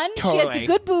 She's fun. Totally. She has the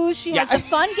good booze. She has the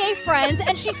fun gay friends.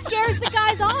 And she scares the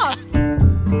guys off.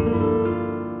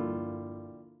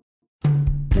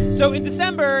 So in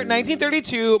December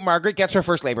 1932, Margaret gets her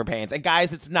first labor pains. And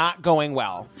guys, it's not going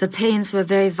well. The pains were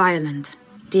very violent.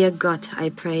 Dear God, I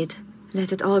prayed,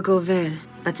 let it all go well.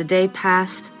 But the day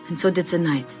passed, and so did the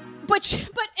night. But in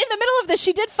the middle of this,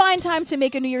 she did find time to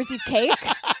make a New Year's Eve cake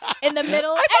in the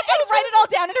middle and write it all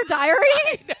down in her diary.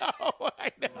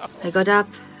 I know. I got up,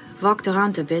 walked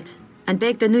around a bit, and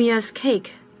baked a New Year's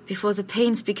cake before the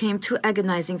pains became too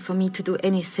agonizing for me to do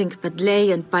anything but lay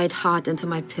and bite hard into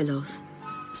my pillows.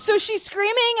 So she's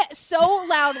screaming so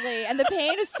loudly, and the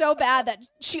pain is so bad that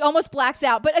she almost blacks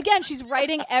out. But again, she's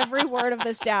writing every word of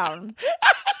this down.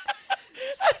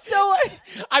 So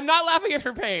I'm not laughing at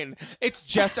her pain. It's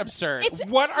just absurd.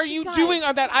 What are you doing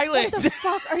on that island? What the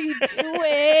fuck are you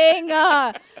doing?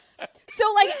 So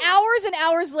like hours and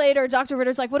hours later, Dr.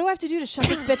 Ritter's like, what do I have to do to shut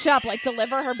this bitch up? Like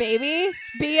deliver her baby?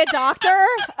 Be a doctor?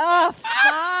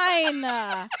 Fine.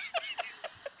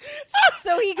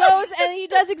 So he goes and he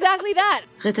does exactly that.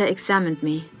 Ritter examined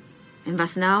me and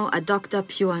was now a doctor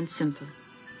pure and simple.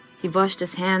 He washed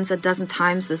his hands 12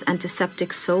 times with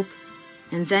antiseptic soap,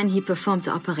 and then he performed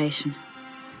the operation.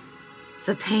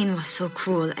 The pain was so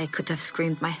cruel I could have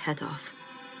screamed my head off.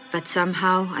 But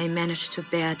somehow I managed to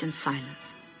bear it in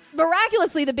silence.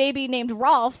 Miraculously, the baby named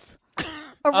Rolf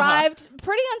arrived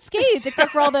pretty unscathed,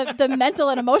 except for all the mental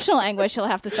and emotional anguish he'll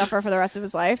have to suffer for the rest of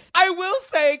his life. I will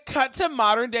say, cut to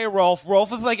modern day Rolf.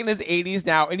 Rolf is like in his 80s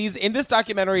now, and he's in this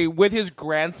documentary with his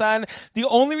grandson. The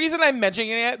only reason I'm mentioning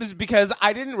it is because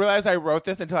I didn't realize I wrote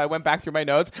this until I went back through my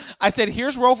notes. I said,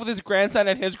 here's Rolf with his grandson,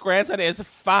 and his grandson is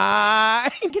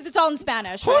fine. Because it's all in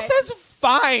Spanish, Who right? says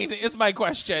fine is my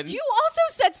question. You also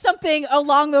said something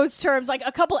along those terms like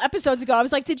a couple episodes ago. I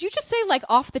was like, did you just say like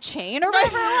off the chain or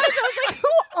whatever it was? I was like, who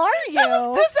are you? That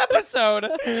was this episode.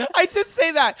 I did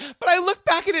say that. But I look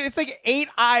back at it, it's like 8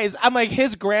 eyes. I'm like,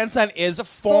 his grandson is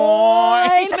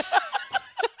fine.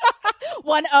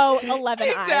 11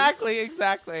 eyes.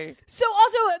 Exactly. So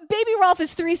also, baby Rolf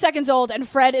is 3 seconds old, and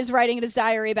Fred is writing in his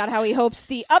diary about how he hopes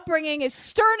the upbringing is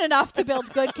stern enough to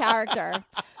build good character.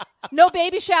 No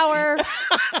baby shower,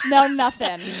 no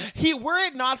nothing. Were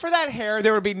it not for that hair,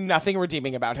 there would be nothing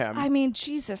redeeming about him. I mean,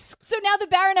 Jesus. So now the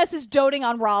Baroness is doting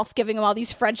on Rolf, giving him all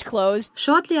these French clothes.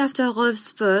 Shortly after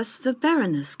Rolf's birth, the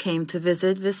Baroness came to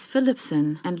visit with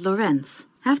Philipson and Lorenz.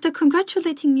 After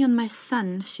congratulating me on my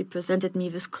son, she presented me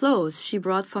with clothes she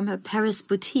brought from her Paris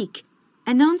boutique,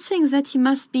 announcing that he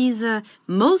must be the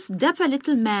most dapper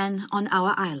little man on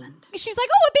our island. She's like,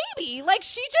 oh, a baby. Like,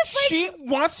 she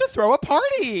wants to throw a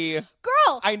party.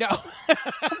 Girl. I know.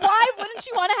 Why wouldn't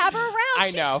you want to have her around?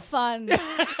 I know. She's fun. I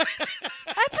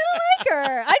kind of like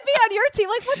her. I'd be on your team.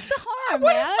 Like, what's the harm,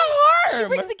 What man? is the harm? She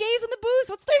brings the gays and the booze.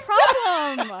 What's the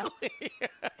problem?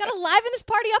 Gotta liven this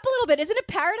party up a little bit. Isn't it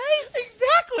paradise?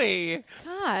 Exactly.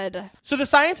 God. So the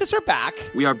scientists are back.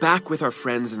 We are back with our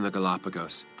friends in the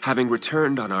Galapagos, having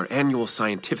returned on our annual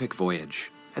scientific voyage.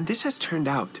 And this has turned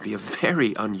out to be a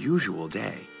very unusual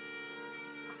day.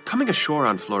 Coming ashore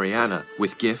on Floriana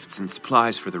with gifts and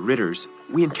supplies for the Ritters,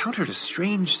 we encountered a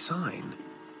strange sign,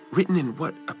 written in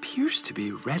what appears to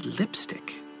be red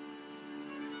lipstick.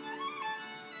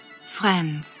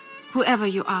 Friends, whoever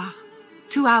you are,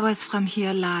 2 hours from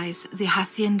here lies the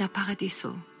Hacienda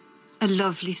Paradiso. A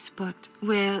lovely spot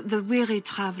where the weary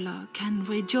traveler can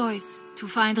rejoice to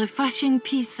find refreshing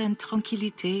peace and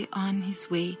tranquility on his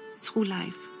way through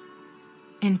life.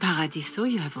 In Paradiso,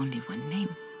 you have only one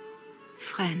name.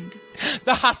 Friend.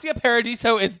 The Hacia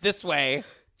Paradiso is this way.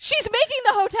 She's making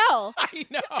the hotel. I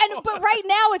know. But right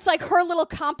now it's like her little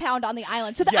compound on the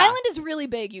island. So the island is really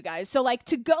big, you guys. So like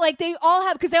to go, like they all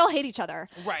have, because they all hate each other.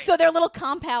 Right. So their little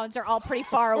compounds are all pretty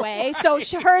far away. So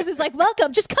hers is like,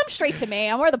 welcome, just come straight to me.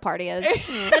 I'm where the party is.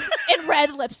 That's in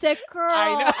red lipstick. Girl,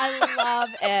 I love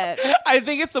it. I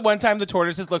think it's the one time the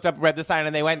tortoises looked up, read the sign,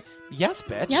 and they went, yes,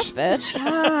 bitch. Yes, bitch.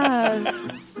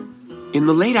 Yes. In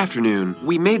the late afternoon,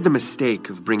 we made the mistake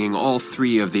of bringing all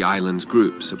 3 of the island's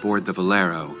groups aboard the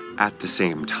Valero at the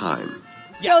same time.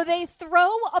 So they throw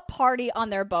a party on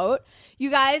their boat. You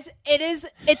guys,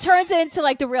 it turns into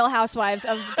like the Real Housewives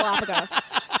of Galapagos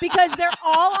because they're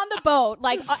all on the boat.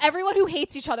 Like everyone who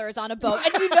hates each other is on a boat.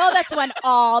 And you know that's when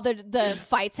all the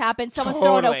fights happen. Someone's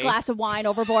throwing a glass of wine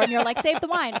overboard and you're like, save the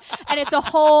wine. And it's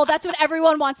that's when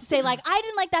everyone wants to say like, I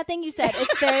didn't like that thing you said.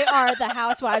 They are the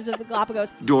housewives of the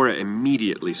Galapagos. Dora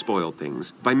immediately spoiled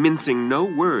things by mincing no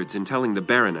words and telling the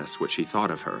Baroness what she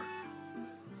thought of her.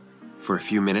 For a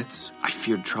few minutes, I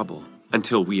feared trouble,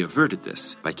 until we averted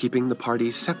this by keeping the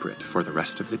parties separate for the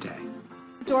rest of the day.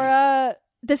 Dora,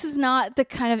 this is not the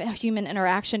kind of human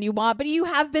interaction you want, but you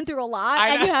have been through a lot,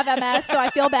 and you have MS, so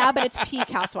I feel bad, but it's peak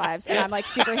Housewives, and I'm like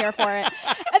super here for it.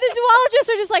 And the zoologists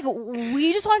are just like,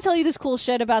 we just want to tell you this cool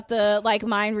shit about the like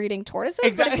mind-reading tortoises,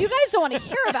 Exactly. But if you guys don't want to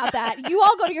hear about that, you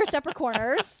all go to your separate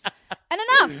corners, and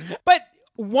enough. But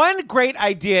one great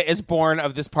idea is born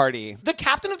of this party. The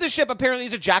captain of the ship apparently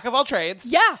is a jack of all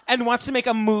trades. Yeah. And wants to make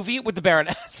a movie with the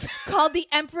Baroness. Called The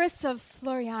Empress of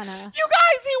Floriana. You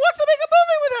guys, he wants to make a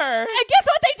movie with her. And guess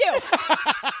what they do?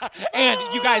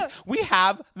 And you guys, we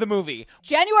have the movie.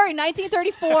 January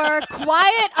 1934,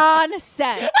 quiet on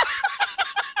set.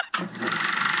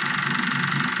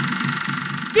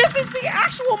 This is the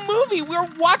actual movie. We're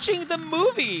watching the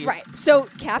movie. Right. So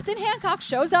Captain Hancock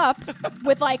shows up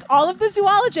with like all of the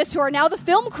zoologists who are now the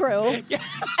film crew. Yeah.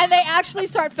 And they actually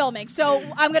start filming. So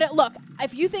I'm going to look,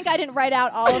 if you think I didn't write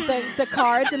out all of the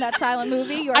cards in that silent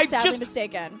movie, you're sadly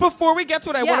mistaken. Before we get to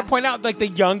it, I want to point out like the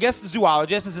youngest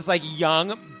zoologist is this like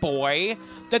young boy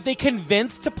that they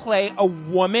convinced to play a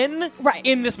woman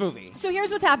in this movie. So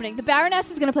here's what's happening. The Baroness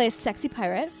is going to play a sexy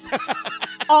pirate.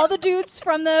 All the dudes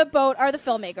from the boat are the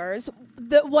filmmakers.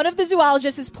 One of the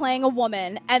zoologists is playing a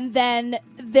woman, and then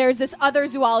there's this other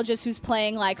zoologist who's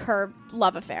playing like her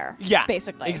love affair. Yeah,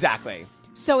 basically. Exactly.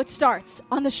 So it starts.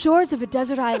 On the shores of a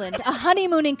desert island, a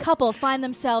honeymooning couple find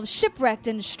themselves shipwrecked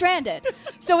and stranded.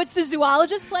 So it's the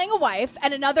zoologist playing a wife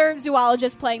and another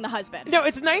zoologist playing the husband. No,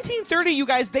 it's 1930, you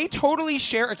guys. They totally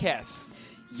share a kiss.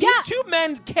 Yeah. These 2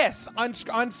 men kiss on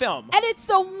film. And it's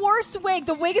the worst wig.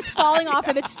 The wig is falling off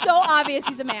him. It's so obvious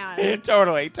he's a man.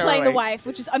 Totally. Playing the wife,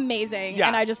 which is amazing. Yeah.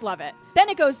 And I just love it. Then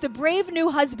it goes, the brave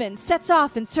new husband sets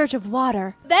off in search of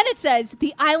water. Then it says,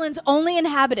 the island's only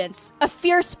inhabitants, a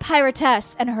fierce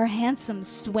piratess and her handsome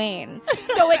swain.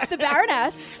 So it's the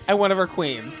Baroness. And one of her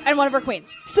queens.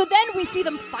 So then we see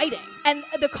them fighting. And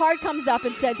the card comes up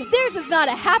and says, theirs is not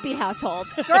a happy household.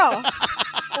 Girl,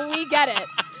 we get it.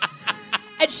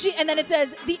 And then it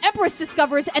says, the Empress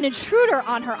discovers an intruder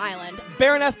on her island.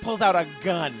 Baroness pulls out a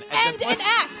gun. And an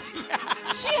axe.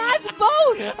 She has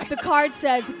both. The card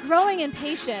says, growing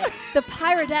impatient, the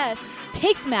piratess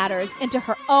takes matters into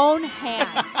her own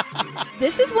hands.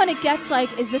 This is when it gets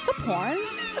like, is this a porn?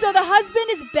 So the husband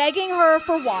is begging her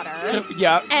for water.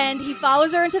 Yeah. And he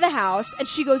follows her into the house, and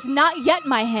she goes, not yet,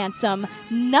 my handsome.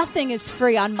 Nothing is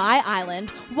free on my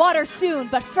island. Water soon,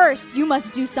 but first you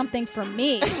must do something for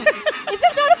me. Is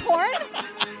this not a porn?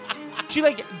 She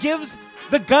like gives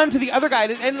the gun to the other guy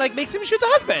and like makes him shoot the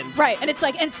husband. Right. And it's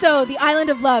like, and so the island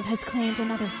of love has claimed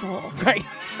another soul. Right.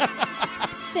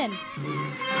 Finn.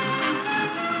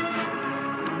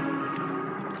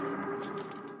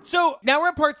 So now we're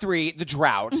at part 3, the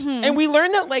drought. And we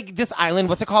learned that like this island,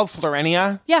 what's it called?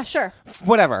 Florenia? Yeah, sure.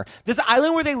 Whatever. This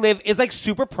island where they live is like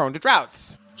super prone to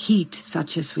droughts. Heat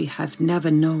such as we have never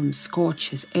known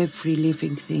scorches every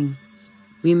living thing.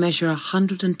 We measure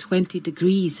 120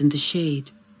 degrees in the shade.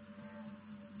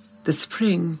 The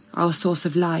spring, our source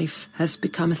of life, has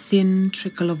become a thin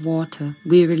trickle of water,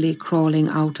 wearily crawling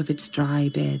out of its dry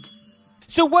bed.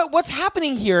 So what's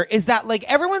happening here is that like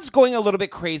everyone's going a little bit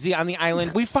crazy on the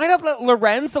island. We find out that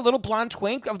Lorenz, the little blonde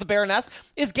twink of the Baroness,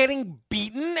 is getting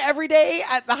beaten every day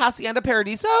at the Hacienda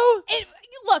Paradiso.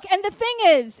 Look, and the thing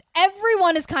is,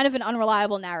 everyone is kind of an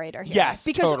unreliable narrator here. Yes,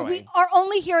 because totally. we are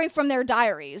only hearing from their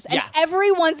diaries. And Yeah.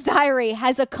 everyone's diary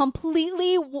has a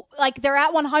completely, like, they're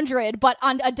at 100, but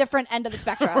on a different end of the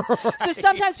spectrum. So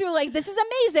sometimes people are like, this is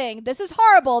amazing, this is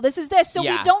horrible, this is this. So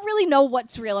Yeah. we don't really know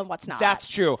what's real and what's not. That's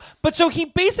true. But so he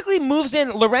basically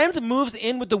Lorenz moves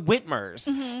in with the Whitmers.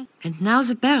 Mm-hmm. And now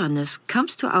the Baroness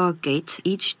comes to our gate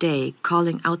each day,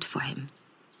 calling out for him.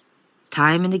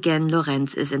 Time and again,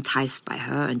 Lorenz is enticed by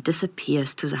her and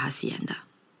disappears to the hacienda.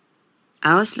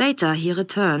 Hours later, he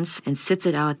returns and sits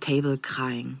at our table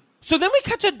crying. So then we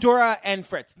cut to Dora and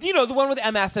Fritz. You know, the one with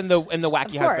MS and the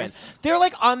wacky Of course. husband. They're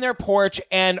like on their porch,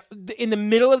 and in the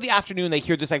middle of the afternoon, they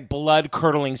hear this like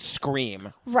blood-curdling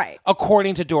scream. Right.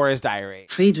 According to Dora's diary.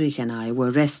 Friedrich and I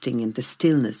were resting in the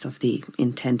stillness of the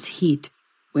intense heat,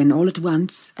 when all at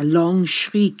once a long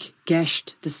shriek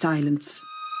gashed the silence.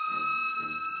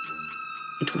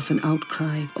 It was an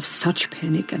outcry of such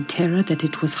panic and terror that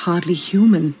it was hardly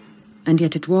human, and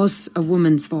yet it was a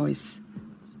woman's voice.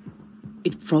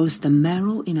 It froze the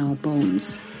marrow in our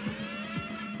bones.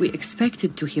 We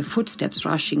expected to hear footsteps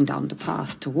rushing down the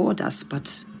path toward us,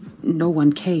 but no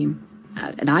one came.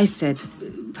 And I said,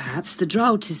 perhaps the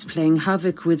drought is playing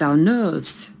havoc with our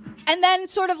nerves. And then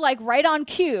sort of like right on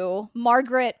cue,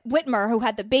 Margaret Whitmer, who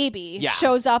had the baby, Yeah.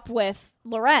 shows up with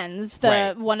Lorenz,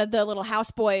 one of the little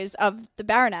houseboys of the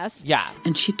Baroness. Yeah.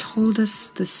 And she told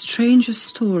us the strangest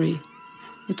story.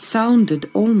 It sounded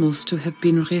almost to have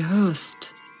been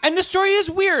rehearsed. And the story is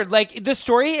weird. Like, the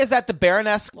story is that the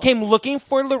Baroness came looking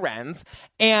for Lorenz,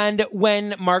 and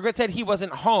when Margaret said he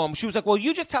wasn't home, she was like, well,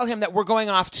 you just tell him that we're going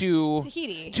off to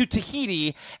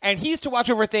Tahiti, and he's to watch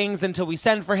over things until we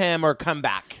send for him or come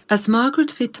back. As Margaret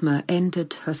Whitmer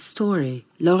ended her story,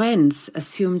 Lorenz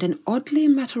assumed an oddly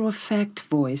matter-of-fact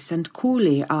voice and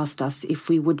coolly asked us if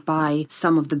we would buy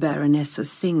some of the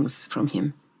Baroness's things from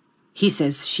him. He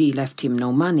says she left him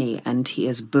no money, and he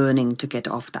is burning to get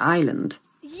off the island.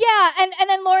 Yeah, and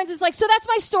then Lawrence is like, so that's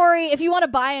my story. If you want to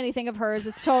buy anything of hers,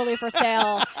 it's totally for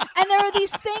sale. And there are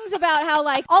these things about how,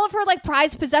 like, all of her, like,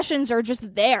 prized possessions are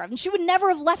just there. And she would never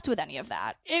have left with any of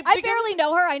that. I barely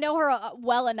know her. I know her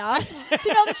well enough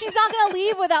to know that she's not going to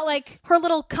leave without, like, her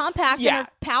little compact and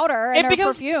her powder and it her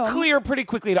becomes perfume. clear pretty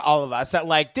quickly to all of us that,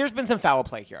 like, there's been some foul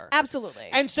play here. Absolutely.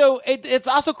 And so it's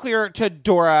also clear to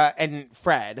Dora and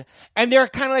Fred. And they're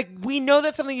kind of like, we know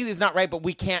that something is not right, but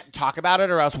we can't talk about it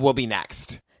or else we'll be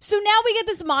next. So now we get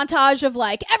this montage of,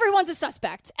 like, everyone's a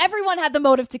suspect. Everyone had the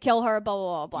motive to kill her, blah,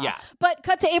 blah, blah, blah. Yeah. But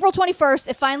cut to April 21st,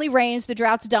 it finally rains, the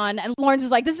drought's done, and Lawrence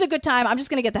is like, this is a good time, I'm just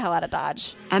going to get the hell out of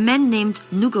Dodge. A man named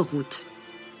Nugerud.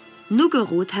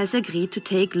 Nugerud has agreed to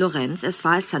take Lorenz as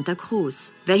far as Santa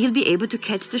Cruz, where he'll be able to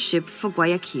catch the ship for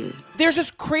Guayaquil. There's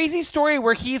this crazy story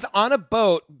where he's on a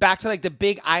boat back to like the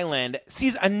big island,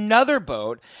 sees another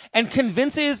boat, and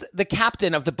convinces the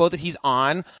captain of the boat that he's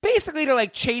on basically to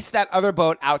like chase that other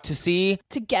boat out to sea.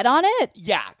 To get on it?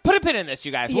 Yeah. Put a pin in this,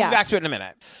 you guys. We'll Yeah. be back to it in a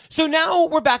minute. So now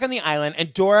we're back on the island,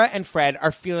 and Dora and Fred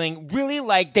are feeling really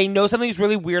like they know something's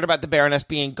really weird about the Baroness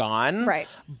being gone. Right.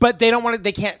 But they don't want to,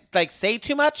 they can't like say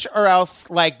too much or else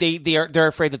like they're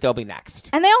afraid that they'll be next.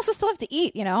 And they also still have to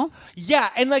eat, you know? Yeah,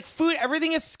 and like food,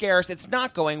 everything is scarce. It's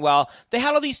not going well. They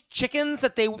had all these chickens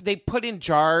that they put in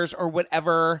jars or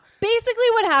whatever. Basically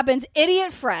what happens,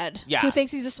 idiot Fred, Yeah. who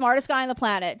thinks he's the smartest guy on the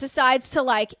planet, decides to,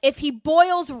 like, if he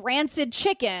boils rancid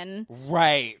chicken,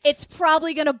 Right. it's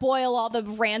probably going to boil all the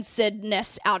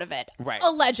rancidness out of it. Right.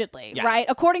 Allegedly, Yeah. right?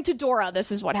 According to Dora,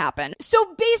 this is what happened.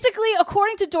 So basically,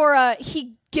 according to Dora,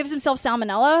 he gives himself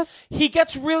salmonella. He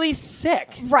gets really sick.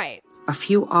 Right. A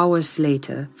few hours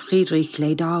later, Friedrich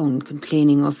lay down,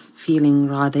 complaining of feeling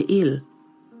rather ill.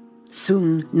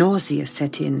 Soon, nausea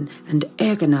set in and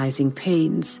agonizing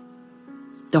pains.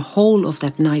 The whole of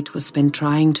that night was spent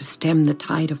trying to stem the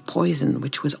tide of poison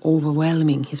which was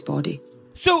overwhelming his body.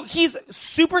 So he's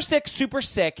super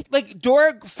sick. Like,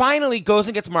 Dora finally goes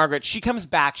and gets Margaret. She comes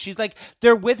back. She's like,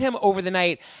 they're with him over the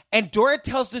night. And Dora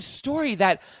tells this story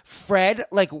that Fred,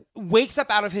 like, wakes up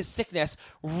out of his sickness,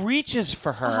 reaches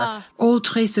for her. All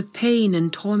trace of pain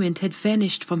and torment had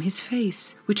vanished from his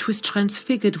face, which was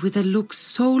transfigured with a look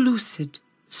so lucid,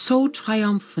 so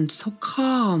triumphant, so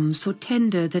calm, so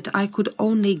tender that I could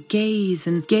only gaze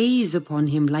and gaze upon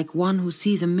him like one who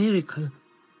sees a miracle.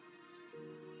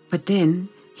 But then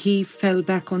he fell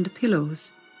back on the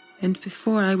pillows, and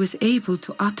before I was able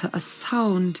to utter a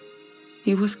sound,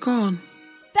 he was gone.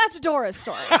 That's Dora's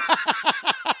story.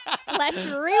 Let's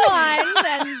rewind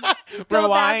and go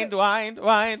Rewind,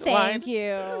 back. Thank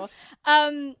you.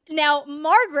 Now,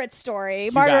 Margaret's story,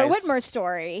 Margaret Whitmer's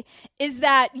story, is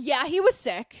that, he was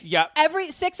sick. Yep.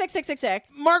 Sick.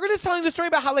 Margaret is telling the story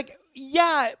about how,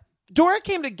 Dora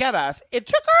came to get us. It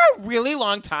took her a really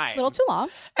long time. A little too long.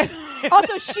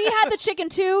 Also, she had the chicken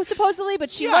too, supposedly,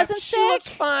 but she wasn't sick. She looked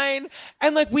fine.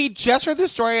 And we just heard the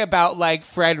story about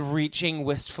Fred reaching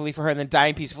wistfully for her and then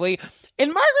dying peacefully.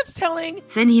 In Margaret's telling.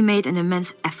 Then he made an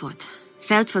immense effort,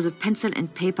 felt for the pencil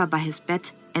and paper by his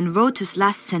bed, and wrote his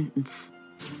last sentence.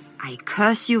 I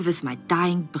curse you with my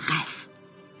dying breath.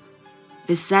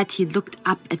 With that, he looked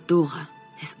up at Dora,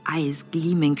 his eyes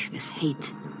gleaming with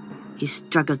hate. He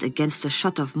struggled against the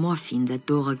shot of morphine that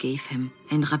Dora gave him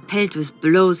and repelled with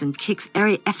blows and kicks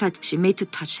every effort she made to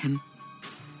touch him.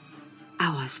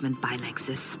 Hours went by like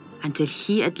this until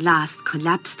he at last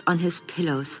collapsed on his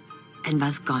pillows and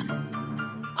was gone.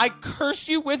 I curse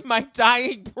you with my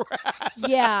dying breath.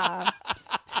 Yeah.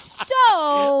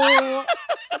 So,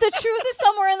 the truth is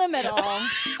somewhere in the middle.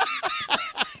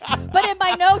 But in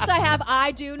my notes I have,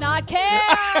 I do not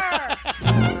care.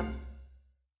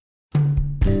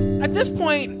 At this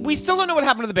point, we still don't know what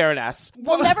happened to the Baroness.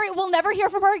 We'll never hear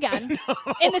from her again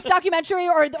in this documentary,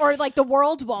 or the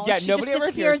world won't. Yeah, she nobody just ever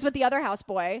disappears hears. with the other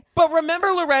houseboy. But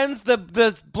remember Lorenz, the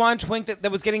blonde twink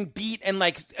that was getting beat and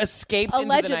escaped into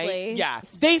the Allegedly. night? Yeah.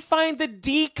 They find the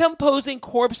decomposing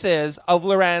corpses of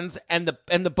Lorenz and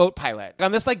the boat pilot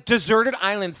on this deserted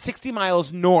island 60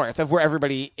 miles north of where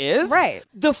everybody is. Right.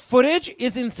 The footage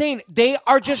is insane. They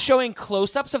are just showing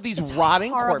close-ups of these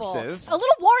rotting horrible. corpses. A little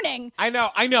warning. I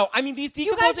know. I mean, these You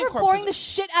decomposing guys were corpses. boring the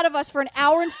shit out of us for an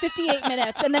hour and 58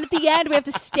 minutes, and then at the end we have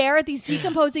to stare at these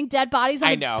decomposing dead bodies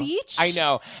on the beach. I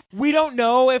know. We don't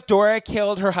know if Dora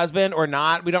killed her husband or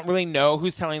not. We don't really know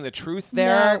who's telling the truth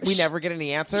there. No. We never get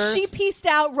any answers. She pieced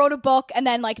out, wrote a book, and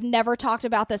then never talked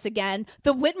about this again.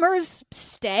 The Whitmers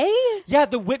stay? Yeah,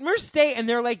 the Whitmers stay, and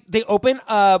they open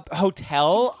a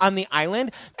hotel on the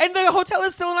island, and the hotel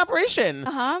is still in operation.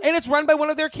 And it's run by one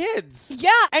of their kids.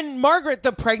 Yeah. And Margaret,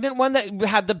 the pregnant one that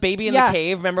had the baby in the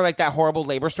cave, remember that horrible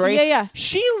labor story? Yeah.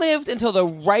 She lived until the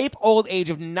ripe old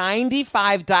age of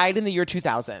 95, died in the year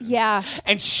 2000. Yeah.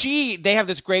 And they have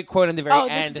this great quote in the very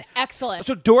end. This is excellent.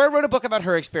 So Dora wrote a book about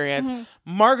her experience.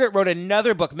 Margaret wrote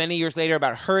another book many years later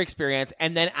about her experience.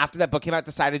 And then after that book came out,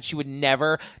 decided she would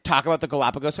never talk about the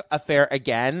Galapagos Affair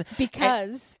again.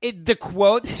 Because? The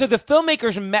quote, so the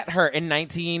filmmakers met her in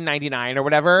 1999 or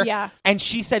whatever. Yeah. And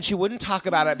she said she wouldn't talk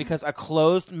about it because a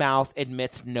closed mouth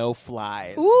admits no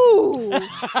flies. Ooh.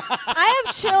 I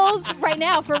have chills right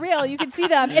now, for real. You can see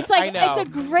them. It's it's a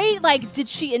great, did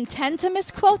she intend to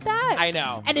misquote that? I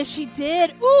know. And if she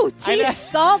did, ooh, tea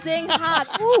scalding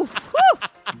hot. Ooh,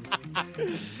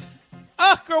 whew.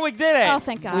 Oh, girl, we did it. Oh,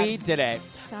 thank God. We did it.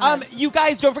 God. You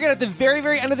guys, don't forget at the very,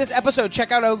 very end of this episode,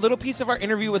 check out a little piece of our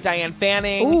interview with Diane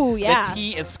Fanning. Ooh, yeah. The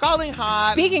tea is scalding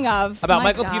hot. Speaking of, about my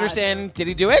Michael God. Peterson. Did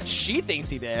he do it? She thinks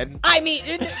he did. I mean,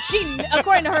 she,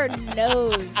 according to her,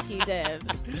 knows he did.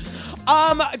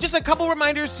 Just a couple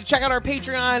reminders to check out our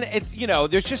Patreon. It's,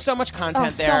 there's just so much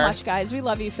content there. So much, guys. We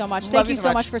love you so much. Thank you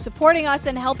so much for supporting us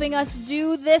and helping us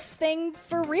do this thing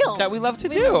for real. That we love to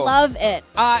we do. Love it.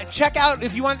 Check out,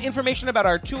 if you want information about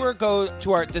our tour, go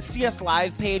to the CS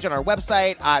Live page on our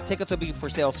website. Tickets will be for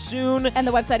sale soon. And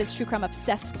the website is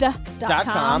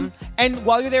truecrimeobsessed.com. And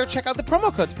while you're there, check out the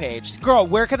promo codes page. Girl,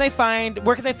 where can they find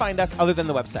us other than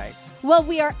the website? Well,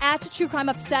 we are at True Crime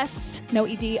Obsessed, no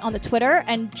ED, on the Twitter,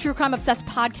 and True Crime Obsessed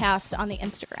Podcast on the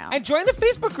Instagram. And join the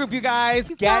Facebook group, you guys.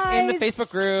 Get in the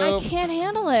Facebook group. I can't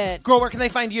handle it. Girl, where can they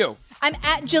find you? I'm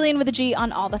at Jillian with a G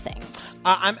on all the things.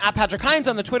 I'm at Patrick Hines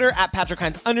on the Twitter, at Patrick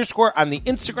Hines _ on the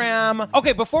Instagram.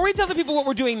 Okay, before we tell the people what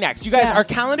we're doing next, you guys, our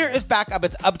calendar is back up.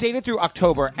 It's updated through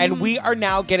October, and we are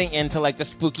now getting into the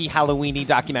spooky Halloween-y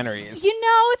documentaries.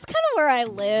 It's kind of where I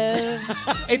live.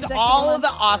 It's all of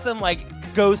the awesome,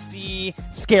 ghosty,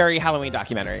 scary Halloween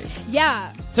documentaries.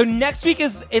 Yeah. So next week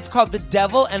it's called The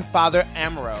Devil and Father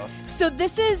Amroth. So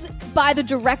this is by the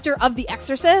director of The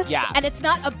Exorcist. Yeah. And it's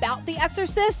not about The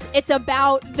Exorcist. It's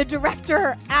about the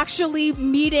director actually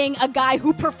meeting a guy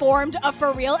who performed a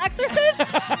for real exorcism,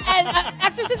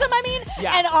 I mean.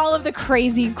 Yeah. And all of the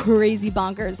crazy, crazy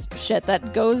bonkers shit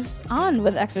that goes on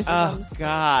with exorcisms. Oh,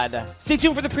 God. Stay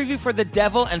tuned for the preview for The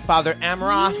Devil and Father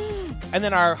Amroth. And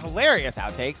then our hilarious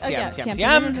outtakes.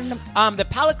 TM. The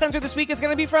palate cleanser this week is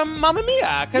going to be from Mamma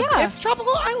Mia, because it's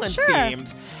Tropical Island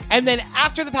themed. And then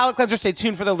after the palate cleanser, stay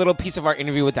tuned for the little piece of our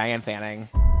interview with Diane Fanning.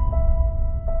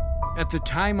 At the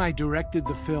time I directed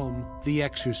the film The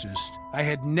Exorcist, I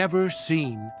had never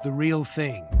seen the real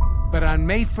thing. But on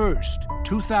May 1st,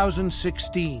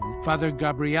 2016, Father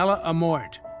Gabriella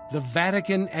Amort, the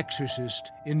Vatican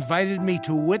exorcist, invited me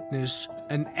to witness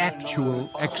an actual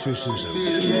exorcism.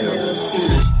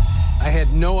 I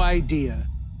had no idea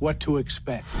what to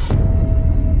expect.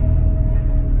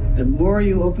 The more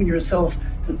you open yourself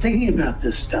to thinking about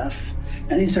this stuff,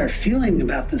 and you start feeling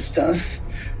about this stuff,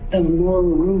 the more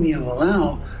room you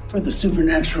allow for the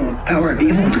supernatural power of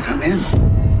evil to come in.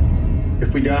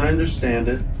 If we don't understand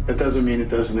it, that doesn't mean it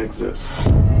doesn't exist.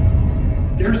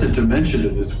 There's a dimension to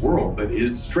this world that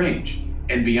is strange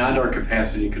and beyond our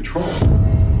capacity to control.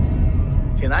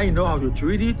 Can I know how to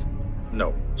treat it?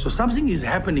 No. So something is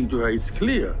happening to her, it's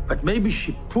clear. But maybe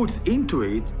she puts into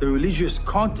it the religious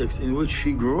context in which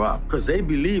she grew up. Because they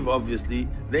believe, obviously,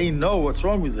 they know what's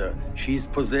wrong with her. She's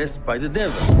possessed by the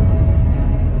devil.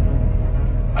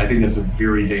 I think that's a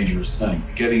very dangerous thing.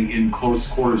 Getting in close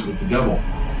quarters with the devil.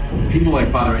 People like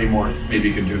Father Amorth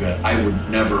maybe can do that. I would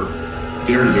never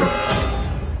dare to do it.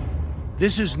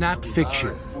 This is not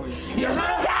fiction.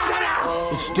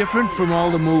 It's different from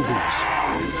all the movies.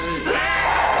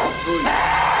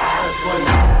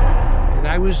 And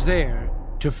I was there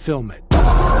to film it.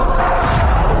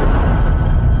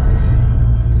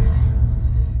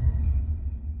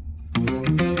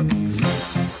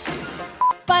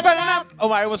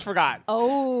 Oh, I almost forgot.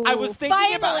 Oh, I was thinking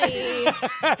finally.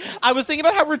 I was thinking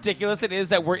about how ridiculous it is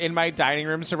that we're in my dining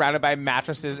room surrounded by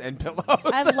mattresses and pillows.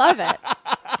 I love it.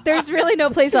 There's really no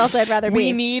place else I'd rather be.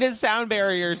 We need sound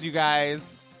barriers, you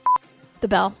guys. The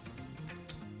bell.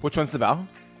 Which one's the bell?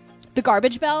 The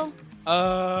garbage bell.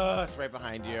 It's right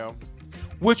behind you.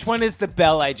 Which one is the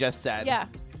bell I just said? Yeah,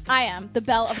 I am. The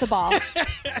bell of the ball.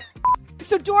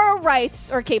 So Dora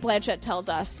writes, or Kate Blanchett tells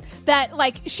us, that,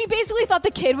 like, she basically thought the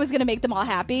kid was going to make them all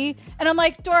happy. And I'm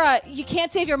like, Dora, you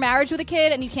can't save your marriage with a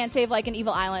kid, and you can't save, like, an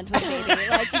evil island with a baby.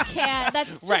 Like, you can't.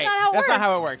 That's just right. not how it works. That's not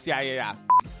how it works. Yeah.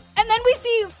 And then we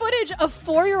see footage of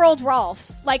 4-year-old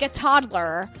Rolf, like a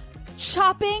toddler,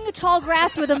 chopping tall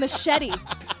grass with a machete.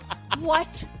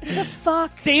 What the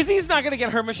fuck? Daisy's not going to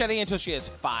get her machete until she is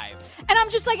 5. And I'm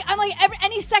like,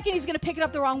 any second he's going to pick it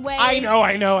up the wrong way. I know.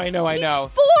 He's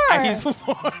 4. He's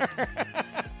 4.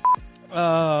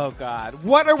 Oh, God.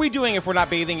 What are we doing if we're not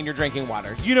bathing in your drinking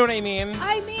water? You know what I mean?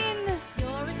 I mean...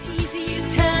 You're a teaser, you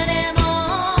turn him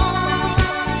on.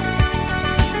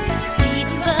 Feet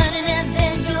burning and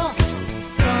then you're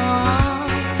gone.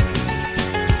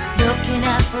 Looking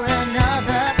out for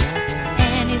another.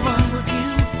 Anyone will do.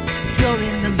 You're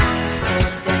in the mood for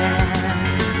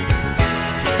dance.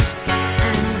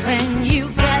 And when you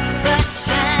get the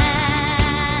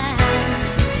chance,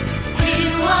 you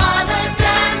are the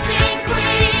dancing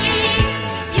queen.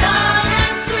 Young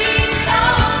and sweet,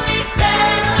 only 17.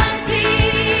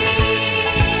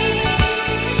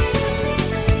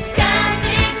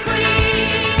 Dancing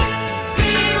queen,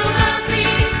 feel the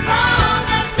beat from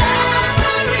the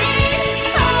tambourine.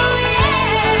 Oh yeah,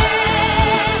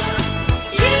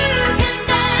 you can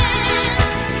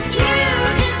dance, you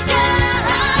can jive,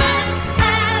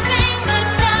 having the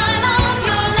time of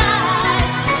your life.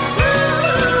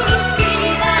 Ooh, see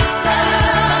that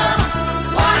girl,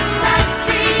 watch that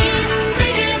scene,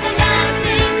 digging the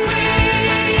dancing queen.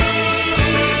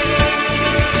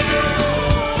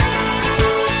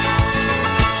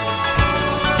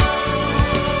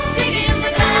 Digging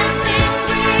the dancing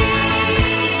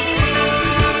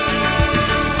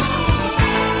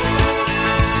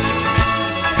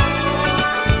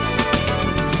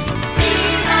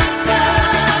See that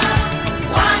girl,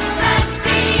 watch that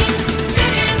scene,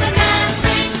 digging the dancing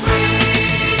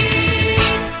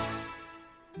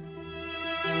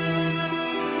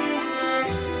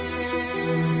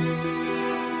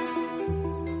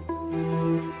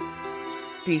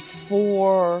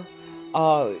Before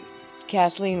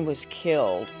Kathleen was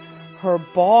killed, her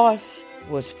boss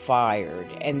was fired,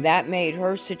 and that made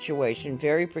her situation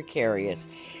very precarious.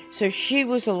 So she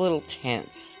was a little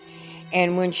tense.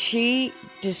 And when she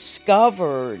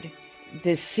discovered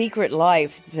the secret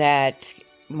life that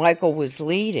Michael was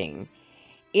leading,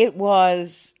 it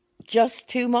was just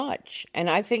too much. And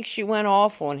I think she went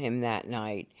off on him that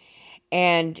night.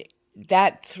 And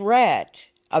that threat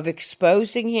of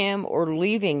exposing him or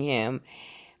leaving him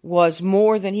was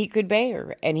more than he could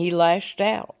bear, and he lashed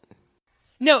out.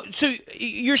 No, so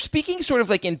you're speaking sort of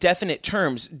like in definite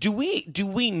terms. Do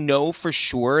we know for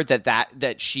sure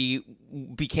that she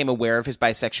became aware of his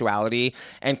bisexuality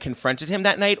and confronted him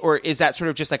that night, or is that sort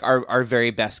of just like our very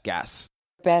best guess?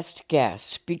 Best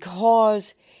guess,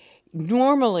 because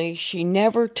normally she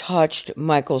never touched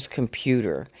Michael's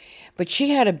computer. But she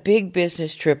had a big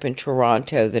business trip in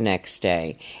Toronto the next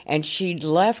day, and she'd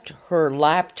left her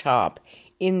laptop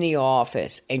in the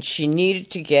office, and she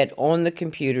needed to get on the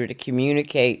computer to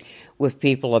communicate with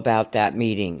people about that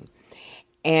meeting.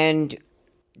 And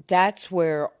that's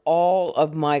where all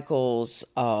of Michael's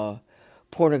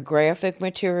pornographic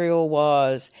material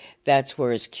was. That's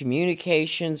where his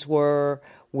communications were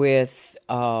with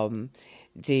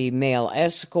the male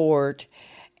escort.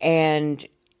 And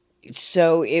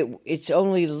so it's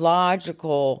only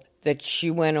logical that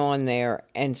she went on there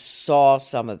and saw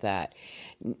some of that.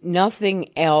 Nothing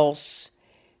else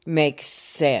makes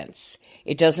sense.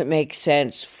 It doesn't make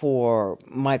sense for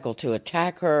Michael to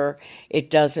attack her.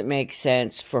 It doesn't make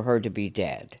sense for her to be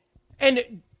dead.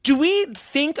 And do we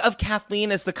think of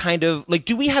Kathleen as the kind of, like,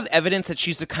 do we have evidence that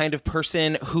she's the kind of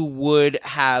person who would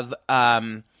have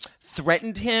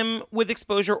threatened him with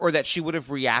exposure, or that she would have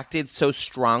reacted so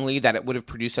strongly that it would have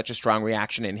produced such a strong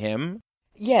reaction in him?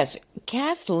 Yes,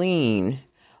 Kathleen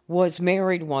was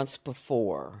married once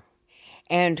before,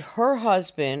 and her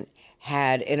husband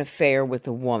had an affair with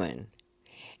a woman.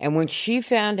 And when she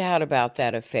found out about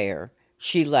that affair,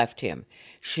 she left him.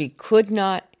 She could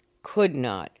not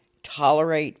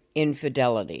tolerate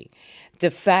infidelity.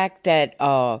 The fact that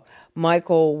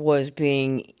Michael was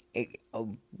being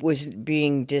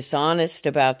dishonest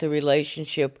about the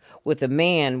relationship with a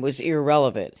man was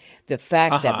irrelevant. The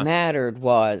fact that mattered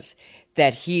was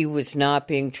that he was not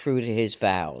being true to his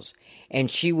vows,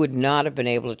 and she would not have been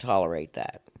able to tolerate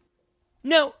that.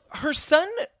 Now, her son,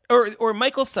 or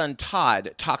Michael's son,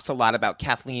 Todd, talks a lot about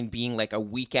Kathleen being like a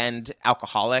weekend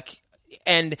alcoholic.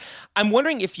 And I'm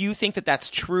wondering if you think that that's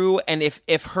true, and if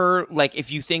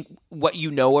you think what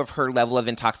you know of her level of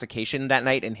intoxication that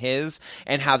night and his,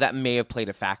 and how that may have played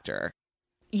a factor.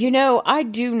 You know, I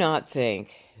do not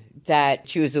think that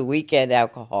she was a weekend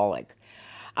alcoholic.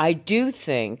 I do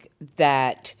think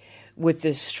that with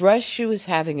the stress she was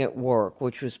having at work,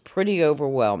 which was pretty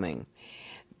overwhelming,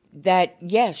 that,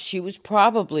 yes, she was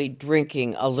probably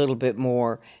drinking a little bit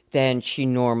more than she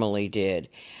normally did.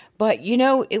 But, you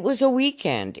know, it was a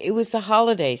weekend. It was the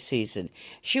holiday season.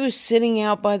 She was sitting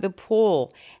out by the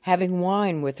pool having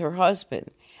wine with her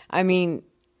husband. I mean,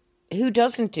 who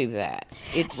doesn't do that?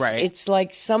 It's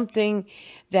like something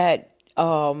that,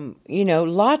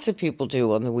 lots of people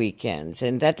do on the weekends,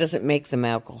 and that doesn't make them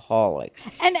alcoholics.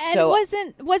 And so,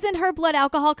 wasn't her blood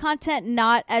alcohol content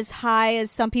not as high as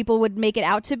some people would make it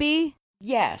out to be?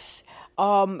 Yes.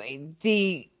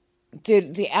 The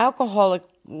alcoholic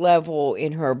level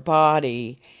in her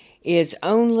body is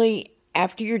only,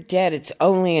 after you're dead, it's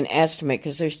only an estimate,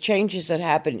 because there's changes that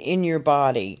happen in your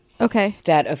body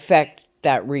that affect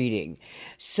that reading.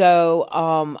 So,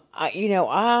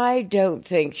 I don't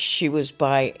think she was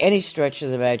by any stretch of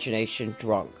the imagination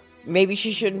drunk. Maybe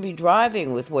she shouldn't be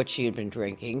driving with what she had been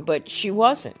drinking, but she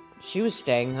wasn't. She was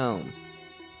staying home.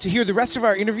 To hear the rest of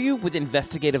our interview with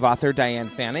investigative author Diane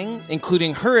Fanning,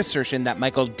 including her assertion that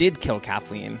Michael did kill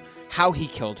Kathleen, how he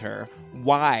killed her,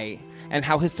 why, and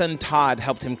how his son Todd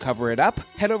helped him cover it up,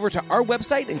 head over to our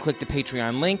website and click the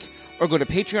Patreon link, or go to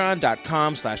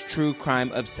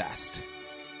patreon.com/truecrimeobsessed.